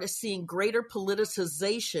you started seeing greater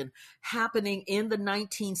politicization happening in the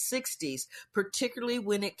 1960s, particularly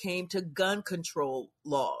when it came to gun control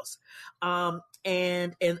laws. And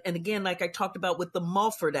again, like I talked about with the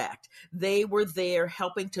Mulford Act, they were there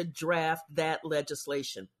helping to draft that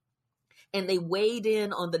legislation. And they weighed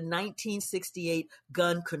in on the 1968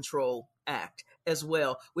 Gun Control Act as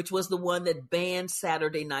well, which was the one that banned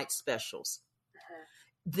Saturday night specials.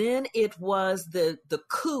 Then it was the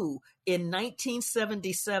coup in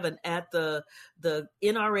 1977 at the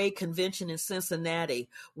NRA convention in Cincinnati,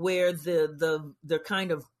 where the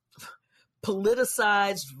kind of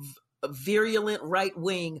politicized, virulent right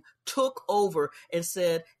wing took over and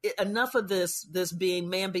said, enough of this being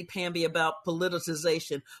mamby-pamby about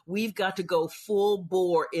politicization. We've got to go full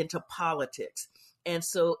bore into politics. And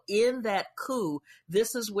so in that coup,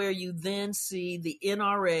 this is where you then see the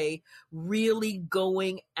NRA really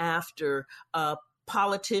going after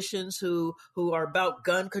politicians who are about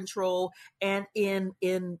gun control, and in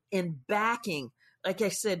backing. Like I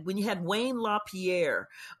said, when you had Wayne LaPierre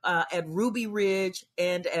at Ruby Ridge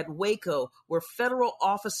and at Waco, where federal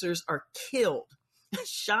officers are killed,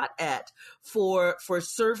 shot at for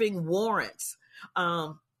serving warrants.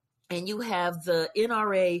 And you have the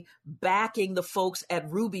NRA backing the folks at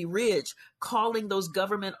Ruby Ridge, calling those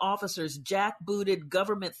government officers jackbooted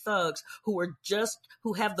government thugs who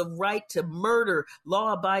have the right to murder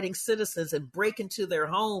law-abiding citizens and break into their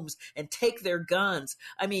homes and take their guns.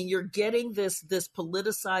 I mean, you're getting this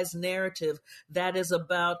politicized narrative that is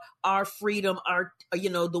about our freedom,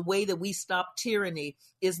 the way that we stop tyranny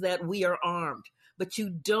is that we are armed. But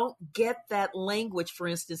you don't get that language, for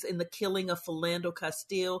instance, in the killing of Philando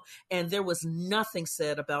Castile, and there was nothing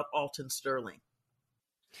said about Alton Sterling.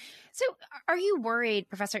 So are you worried,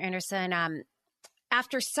 Professor Anderson,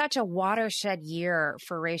 after such a watershed year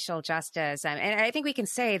for racial justice, and I think we can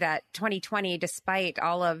say that 2020, despite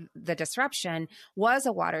all of the disruption, was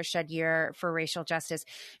a watershed year for racial justice.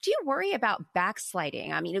 Do you worry about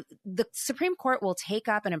backsliding? I mean, the Supreme Court will take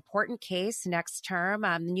up an important case next term,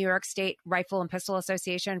 the New York State Rifle and Pistol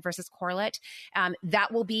Association versus Corlett.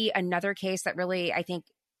 That will be another case that really, I think,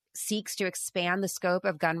 seeks to expand the scope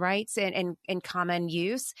of gun rights in common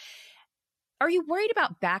use. Are you worried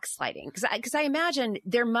about backsliding? Because I imagine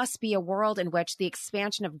there must be a world in which the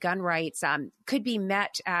expansion of gun rights could be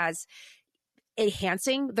met as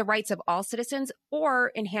enhancing the rights of all citizens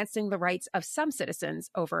or enhancing the rights of some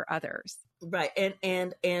citizens over others. Right.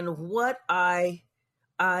 And what I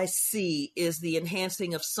see is the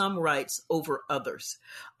enhancing of some rights over others.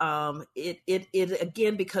 It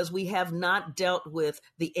again, because we have not dealt with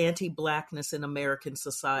the anti-Blackness in American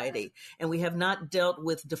society, and we have not dealt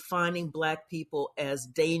with defining Black people as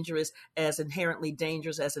dangerous, as inherently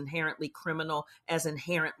criminal, as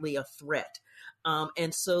inherently a threat.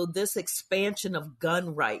 And so this expansion of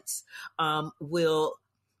gun rights will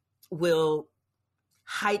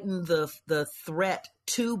heighten the threat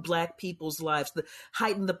to Black people's lives,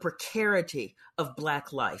 heighten the precarity of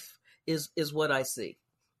Black life is what I see.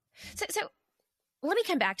 So let me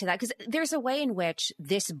come back to that, because there's a way in which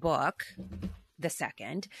this book, the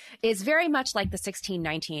second, is very much like the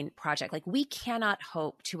 1619 Project. Like, we cannot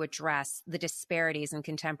hope to address the disparities in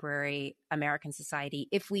contemporary American society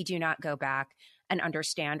if we do not go back and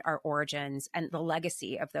understand our origins and the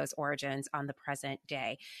legacy of those origins on the present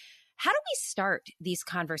day. How do we start these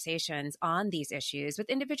conversations on these issues with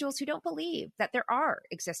individuals who don't believe that there are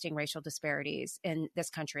existing racial disparities in this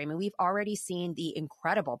country? I mean, we've already seen the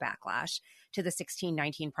incredible backlash to the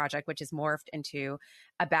 1619 Project, which has morphed into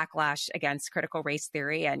a backlash against critical race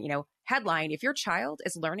theory. And, headline, if your child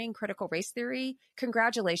is learning critical race theory,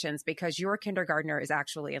 congratulations, because your kindergartner is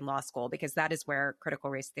actually in law school, because that is where critical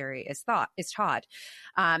race theory is taught.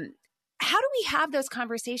 How do we have those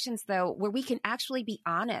conversations, though, where we can actually be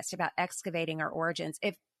honest about excavating our origins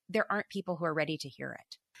if there aren't people who are ready to hear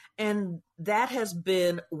it? And that has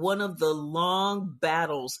been one of the long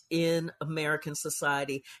battles in American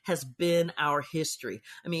society, has been our history.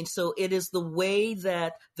 I mean, so it is the way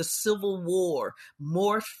that the Civil War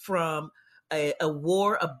morphed from a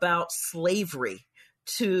war about slavery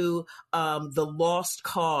to the lost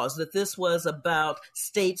cause, that this was about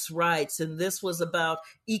states' rights and this was about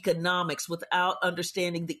economics without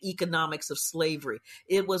understanding the economics of slavery.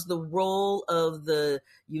 It was the role of the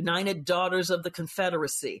United Daughters of the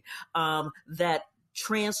Confederacy that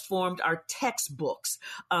transformed our textbooks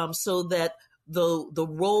so that the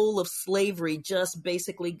role of slavery just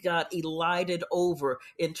basically got elided over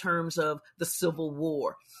in terms of the Civil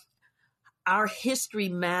War. Our history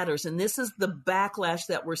matters. And this is the backlash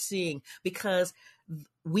that we're seeing, because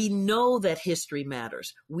we know that history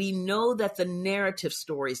matters. We know that the narrative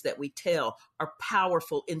stories that we tell are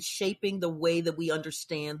powerful in shaping the way that we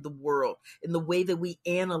understand the world, in the way that we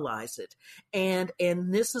analyze it. And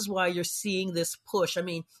this is why you're seeing this push. I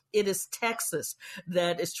mean, it is Texas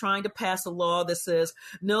that is trying to pass a law that says,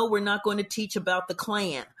 no, we're not going to teach about the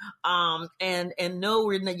Klan. And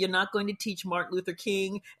no, you're not going to teach Martin Luther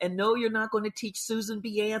King. And no, you're not going to teach Susan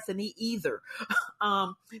B. Anthony either.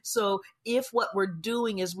 So if what we're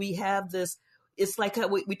doing is we have this, it's like how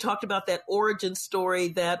we talked about that origin story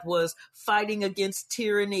that was fighting against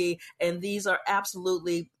tyranny. And these are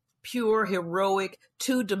absolutely pure, heroic,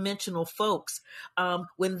 two-dimensional folks.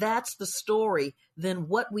 When that's the story, then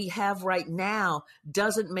what we have right now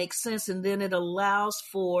doesn't make sense. And then it allows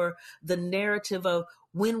for the narrative of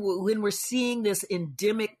when we're seeing this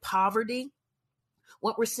endemic poverty,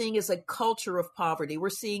 what we're seeing is a culture of poverty. We're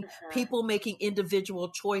seeing people making individual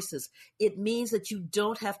choices. It means that you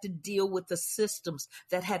don't have to deal with the systems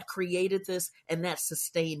that had created this and that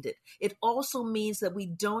sustained it. It also means that we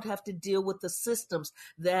don't have to deal with the systems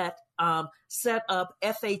that set up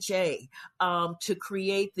FHA to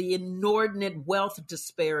create the inordinate wealth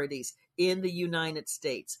disparities in the United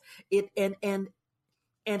States.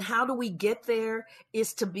 And how do we get there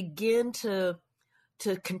is to begin to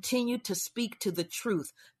continue to speak to the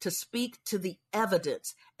truth, to speak to the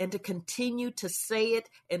evidence, and to continue to say it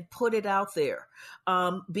and put it out there.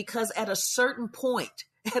 Because at a certain point,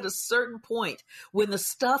 when the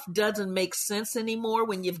stuff doesn't make sense anymore,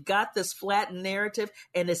 when you've got this flattened narrative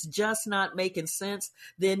and it's just not making sense,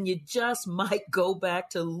 then you just might go back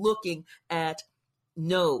to looking at,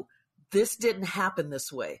 no, this didn't happen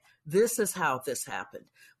this way. This is how this happened.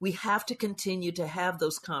 We have to continue to have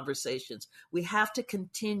those conversations. We have to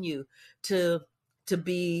continue to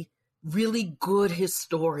be really good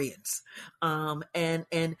historians, and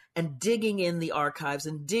digging in the archives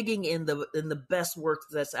and digging in the best work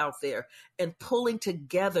that's out there and pulling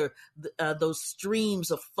together those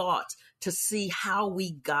streams of thought to see how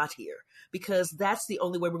we got here, because that's the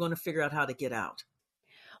only way we're going to figure out how to get out.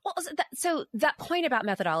 Well, so that point about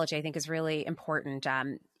methodology, I think, is really important.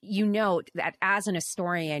 You note that as an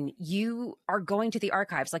historian, you are going to the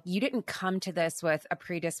archives. Like, you didn't come to this with a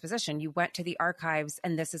predisposition. You went to the archives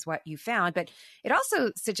and this is what you found. But it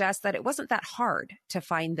also suggests that it wasn't that hard to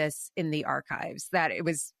find this in the archives, that it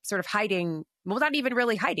was sort of hiding. Well, not even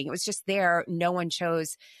really hiding. It was just there. No one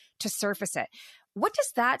chose to surface it. What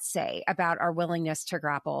does that say about our willingness to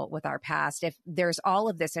grapple with our past if there's all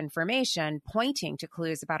of this information pointing to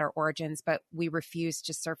clues about our origins, but we refuse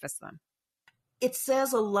to surface them? It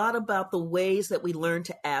says a lot about the ways that we learn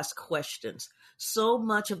to ask questions. So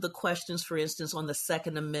much of the questions, for instance, on the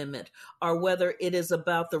Second Amendment are whether it is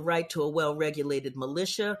about the right to a well-regulated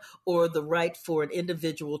militia or the right for an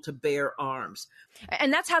individual to bear arms.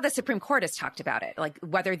 And that's how the Supreme Court has talked about it, like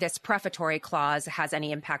whether this prefatory clause has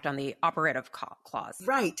any impact on the operative clause.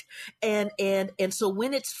 Right. And so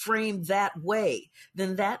when it's framed that way,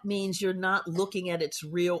 then that means you're not looking at its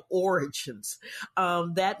real origins.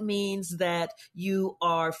 That means that you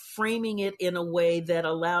are framing it in a way that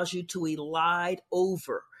allows you to elide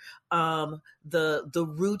over the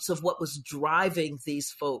roots of what was driving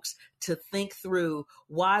these folks to think through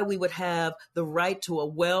why we would have the right to a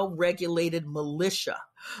well-regulated militia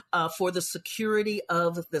for the security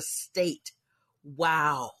of the state.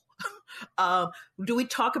 Wow. Do we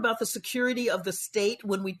talk about the security of the state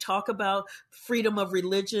when we talk about freedom of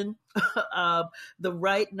religion, the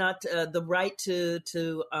right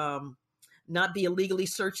to not be illegally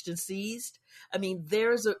searched and seized? I mean,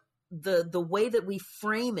 the way that we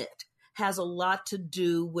frame it has a lot to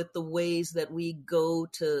do with the ways that we go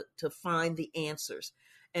to find the answers.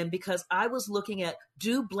 And because I was looking at,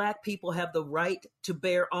 do Black people have the right to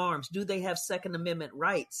bear arms? Do they have Second Amendment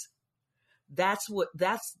rights? That's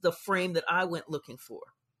the frame that I went looking for.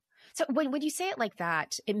 So when you say it like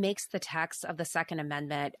that, it makes the text of the Second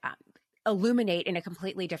Amendment illuminate in a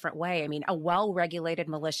completely different way. I mean, a well-regulated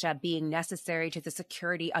militia being necessary to the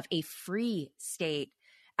security of a free state,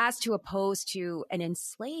 as to oppose to an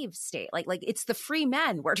enslaved state. Like it's the free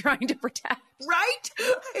men we're trying to protect.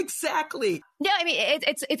 Right? Exactly. No, I mean,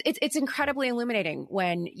 it's incredibly illuminating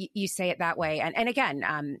when you say it that way. And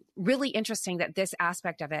again, really interesting that this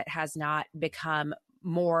aspect of it has not become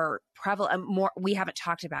more prevalent, we haven't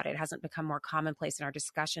talked about it. It hasn't become more commonplace in our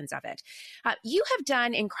discussions of it. You have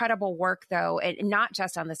done incredible work, though, and not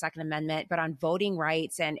just on the Second Amendment, but on voting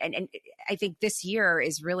rights. And I think this year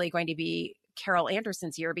is really going to be Carol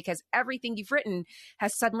Anderson's year, because everything you've written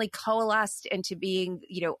has suddenly coalesced into being,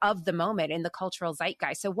 of the moment in the cultural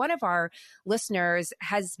zeitgeist. So one of our listeners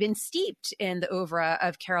has been steeped in the oeuvre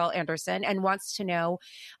of Carol Anderson and wants to know,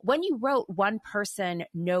 when you wrote One Person,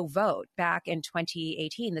 No Vote back in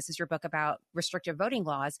 2018, this is your book about restrictive voting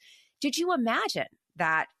laws, did you imagine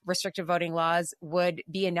that restrictive voting laws would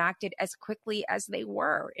be enacted as quickly as they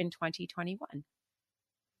were in 2021?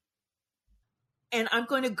 And I'm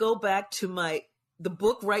going to go back to the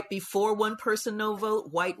book right before One Person, No Vote,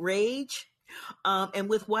 White Rage. And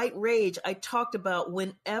with White Rage, I talked about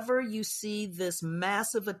whenever you see this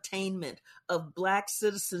massive attainment of Black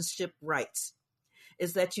citizenship rights,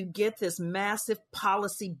 is that you get this massive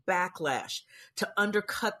policy backlash to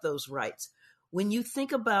undercut those rights. When you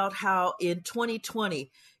think about how in 2020,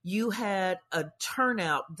 you had a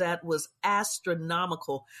turnout that was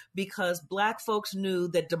astronomical because Black folks knew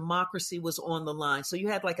that democracy was on the line. So you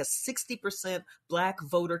had like a 60% Black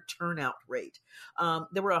voter turnout rate.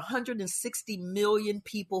 There were 160 million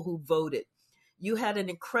people who voted. You had an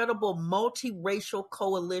incredible multiracial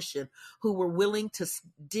coalition who were willing to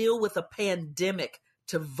deal with a pandemic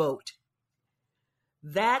to vote.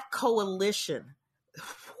 That coalition,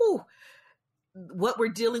 what we're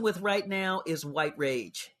dealing with right now is white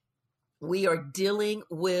rage. We are dealing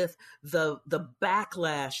with the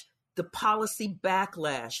backlash, the policy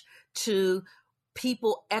backlash to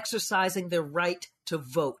people exercising their right to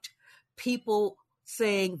vote. People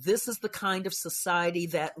saying this is the kind of society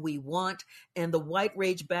that we want. And the white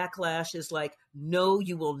rage backlash is like, no,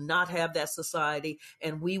 you will not have that society.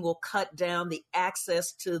 And we will cut down the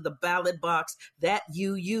access to the ballot box that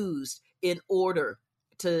you used in order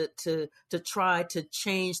to try to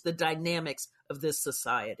change the dynamics of this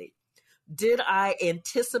society. Did I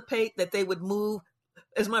anticipate that they would move,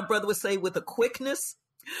 as my brother would say, with a quickness?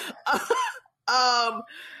 I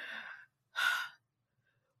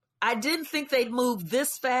didn't think they'd move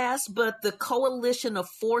this fast, but the coalition of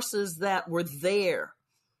forces that were there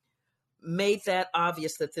made that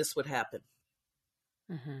obvious that this would happen.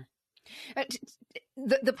 Mm-hmm.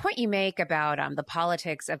 The point you make about the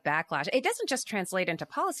politics of backlash, it doesn't just translate into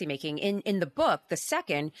policymaking. In the book, the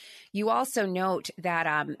second, you also note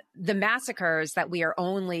that the massacres that we are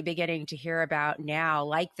only beginning to hear about now,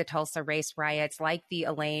 like the Tulsa race riots, like the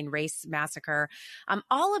Elaine race massacre,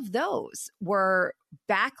 all of those were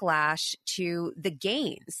backlash to the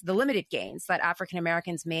gains, the limited gains that African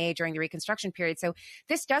Americans made during the Reconstruction period. So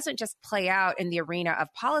this doesn't just play out in the arena of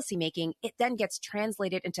policymaking, it then gets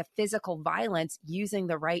translated into physical violence using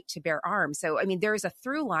the right to bear arms. So, I mean, there is a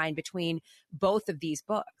through line between both of these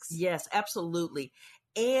books. Yes, absolutely.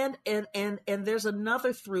 And there's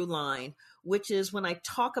another through line, which is when I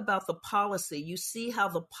talk about the policy, you see how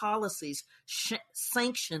the policies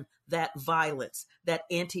sanction that violence, that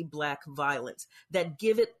anti-Black violence, that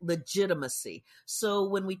give it legitimacy. So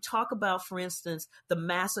when we talk about, for instance, the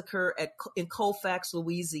massacre in Colfax,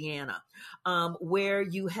 Louisiana, where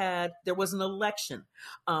there was an election.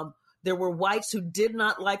 There were whites who did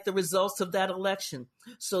not like the results of that election.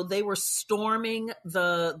 So they were storming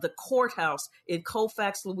the courthouse in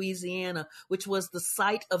Colfax, Louisiana, which was the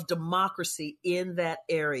site of democracy in that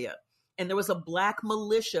area. And there was a Black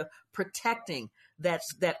militia protecting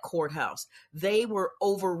that courthouse. They were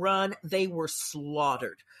overrun. They were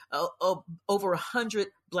slaughtered. Over 100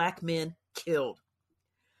 Black men killed.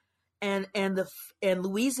 And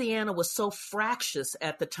Louisiana was so fractious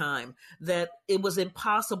at the time that it was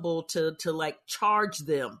impossible to charge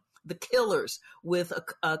them, the killers, with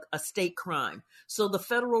a state crime. So the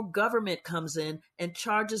federal government comes in and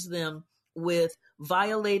charges them with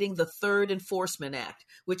violating the Third Enforcement Act,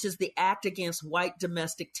 which is the act against white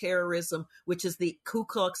domestic terrorism, which is the Ku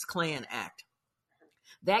Klux Klan Act.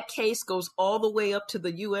 That case goes all the way up to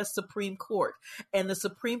the U.S. Supreme Court. And the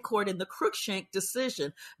Supreme Court in the Cruikshank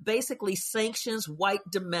decision basically sanctions white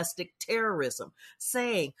domestic terrorism,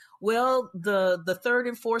 saying, well, the Third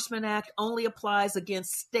Enforcement Act only applies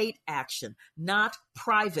against state action, not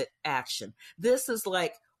private action. This is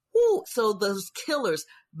like, whoo, so those killers,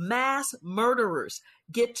 mass murderers,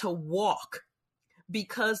 get to walk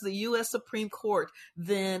because the U.S. Supreme Court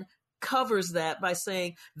then covers that by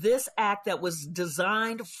saying this act that was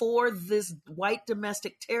designed for this white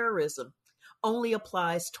domestic terrorism only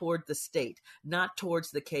applies toward the state, not towards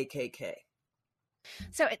the KKK.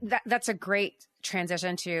 So that's a great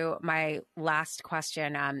transition to my last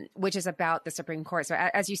question, which is about the Supreme Court. So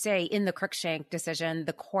as you say, in the Cruikshank decision,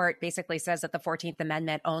 the court basically says that the 14th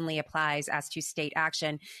Amendment only applies as to state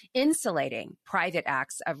action, insulating private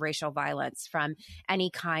acts of racial violence from any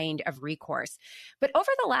kind of recourse. But over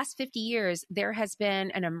the last 50 years, there has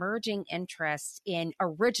been an emerging interest in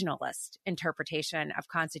originalist interpretation of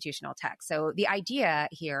constitutional text. So the idea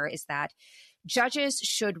here is that judges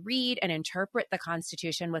should read and interpret the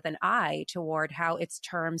Constitution with an eye toward how its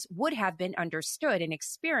terms would have been understood and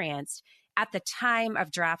experienced at the time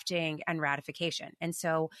of drafting and ratification. And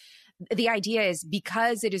so the idea is,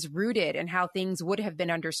 because it is rooted in how things would have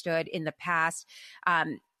been understood in the past,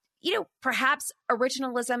 perhaps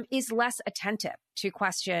originalism is less attentive to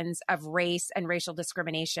questions of race and racial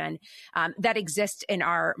discrimination that exist in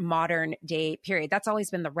our modern day period. That's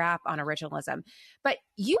always been the rap on originalism. But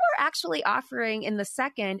you are actually offering in the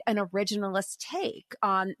second an originalist take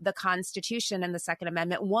on the Constitution and the Second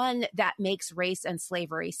Amendment, one that makes race and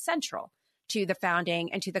slavery central to the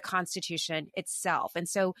founding and to the Constitution itself. And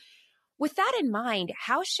so with that in mind,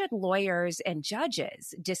 how should lawyers and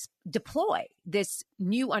judges deploy this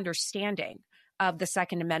new understanding of the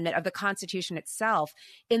Second Amendment, of the Constitution itself,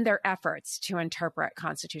 in their efforts to interpret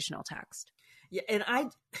constitutional text? Yeah,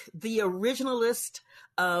 and the originalist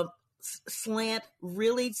slant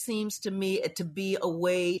really seems to me to be a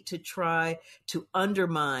way to try to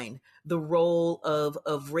undermine the role of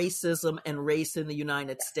racism and race in the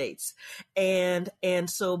United States. And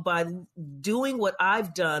so by doing what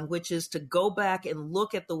I've done, which is to go back and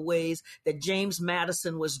look at the ways that James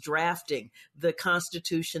Madison was drafting the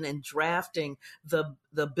Constitution and drafting the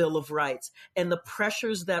Bill of Rights and the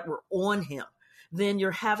pressures that were on him, then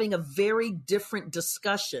you're having a very different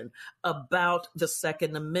discussion about the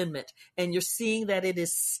Second Amendment. And you're seeing that it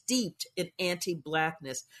is steeped in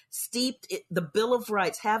anti-Blackness, the Bill of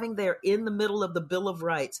Rights, having there in the middle of the Bill of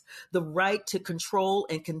Rights, the right to control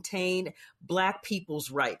and contain Black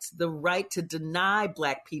people's rights, the right to deny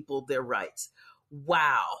Black people their rights.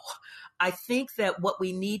 Wow. I think that what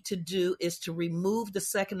we need to do is to remove the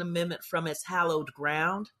Second Amendment from its hallowed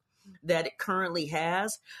ground that it currently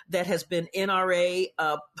has, that has been NRA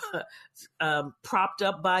propped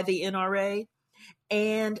up by the NRA,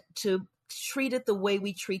 and to treat it the way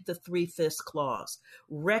we treat the Three-Fifths Clause,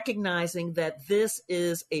 recognizing that this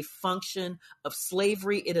is a function of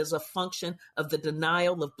slavery. It is a function of the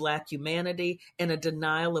denial of Black humanity and a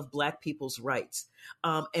denial of Black people's rights,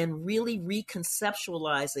 and really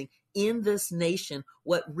reconceptualizing in this nation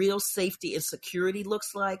what real safety and security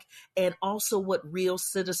looks like, and also what real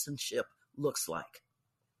citizenship looks like.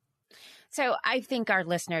 So I think our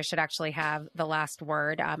listeners should actually have the last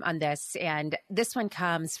word on this. And this one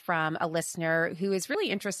comes from a listener who is really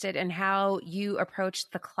interested in how you approach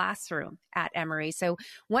the classroom at Emory. So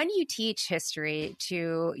when you teach history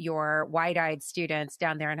to your wide-eyed students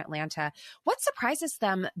down there in Atlanta, what surprises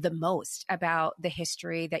them the most about the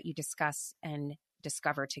history that you discuss and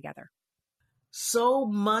discover together? So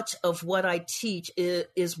much of what I teach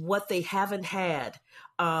is what they haven't had,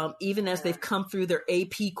 even as they've come through their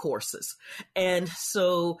AP courses. And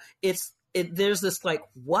so there's this like,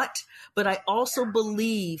 what? But I also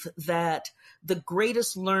believe that the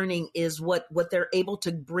greatest learning is what they're able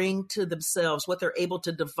to bring to themselves, what they're able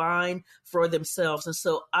to divine for themselves. And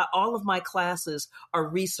so all of my classes are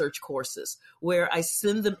research courses where I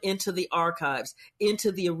send them into the archives,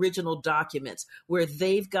 into the original documents, where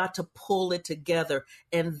they've got to pull it together.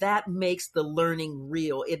 And that makes the learning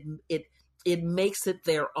real. It makes it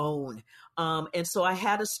their own. And so I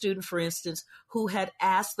had a student, for instance, who had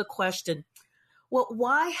asked the question, well,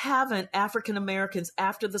 why haven't African Americans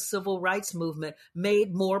after the Civil Rights Movement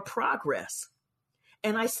made more progress?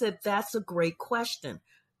 And I said, that's a great question.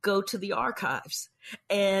 Go to the archives.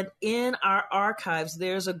 And in our archives,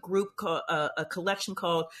 there's a group called a collection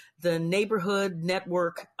called the Neighborhood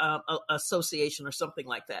Network Association or something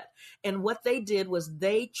like that. And what they did was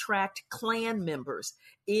they tracked Klan members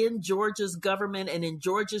in Georgia's government and in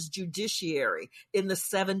Georgia's judiciary in the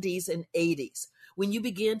 70s and 80s. When you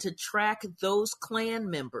begin to track those Klan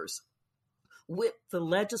members with the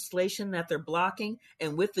legislation that they're blocking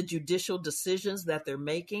and with the judicial decisions that they're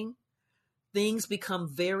making, things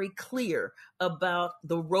become very clear about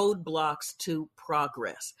the roadblocks to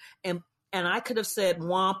progress. And I could have said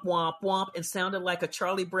womp, womp, womp and sounded like a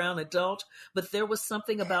Charlie Brown adult, but there was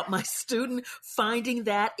something about my student finding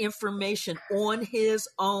that information on his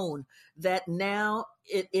own that now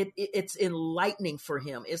it's enlightening for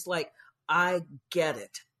him. It's like, I get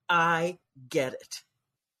it. I get it.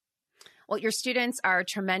 Well, your students are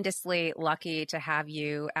tremendously lucky to have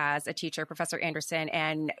you as a teacher, Professor Anderson,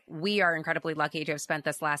 and we are incredibly lucky to have spent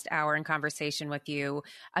this last hour in conversation with you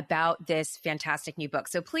about this fantastic new book.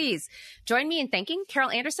 So please join me in thanking Carol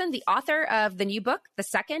Anderson, the author of the new book, The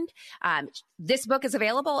Second. This book is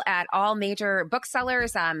available at all major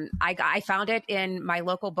booksellers. I found it in my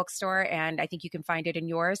local bookstore, and I think you can find it in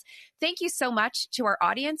yours. Thank you so much to our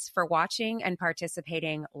audience for watching and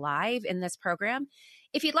participating live in this program.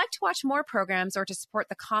 If you'd like to watch more programs or to support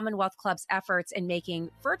the Commonwealth Club's efforts in making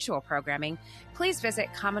virtual programming, please visit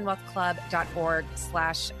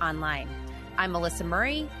commonwealthclub.org/online. I'm Melissa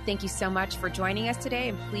Murray. Thank you so much for joining us today,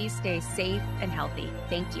 and please stay safe and healthy.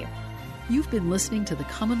 Thank you. You've been listening to the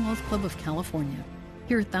Commonwealth Club of California.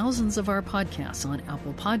 Hear thousands of our podcasts on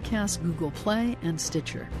Apple Podcasts, Google Play, and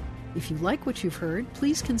Stitcher. If you like what you've heard,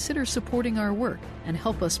 please consider supporting our work and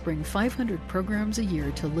help us bring 500 programs a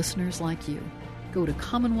year to listeners like you. Go to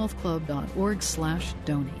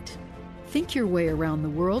commonwealthclub.org/donate. Think your way around the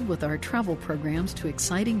world with our travel programs to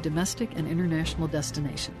exciting domestic and international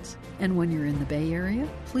destinations. And when you're in the Bay Area,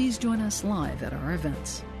 please join us live at our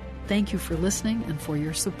events. Thank you for listening and for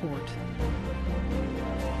your support.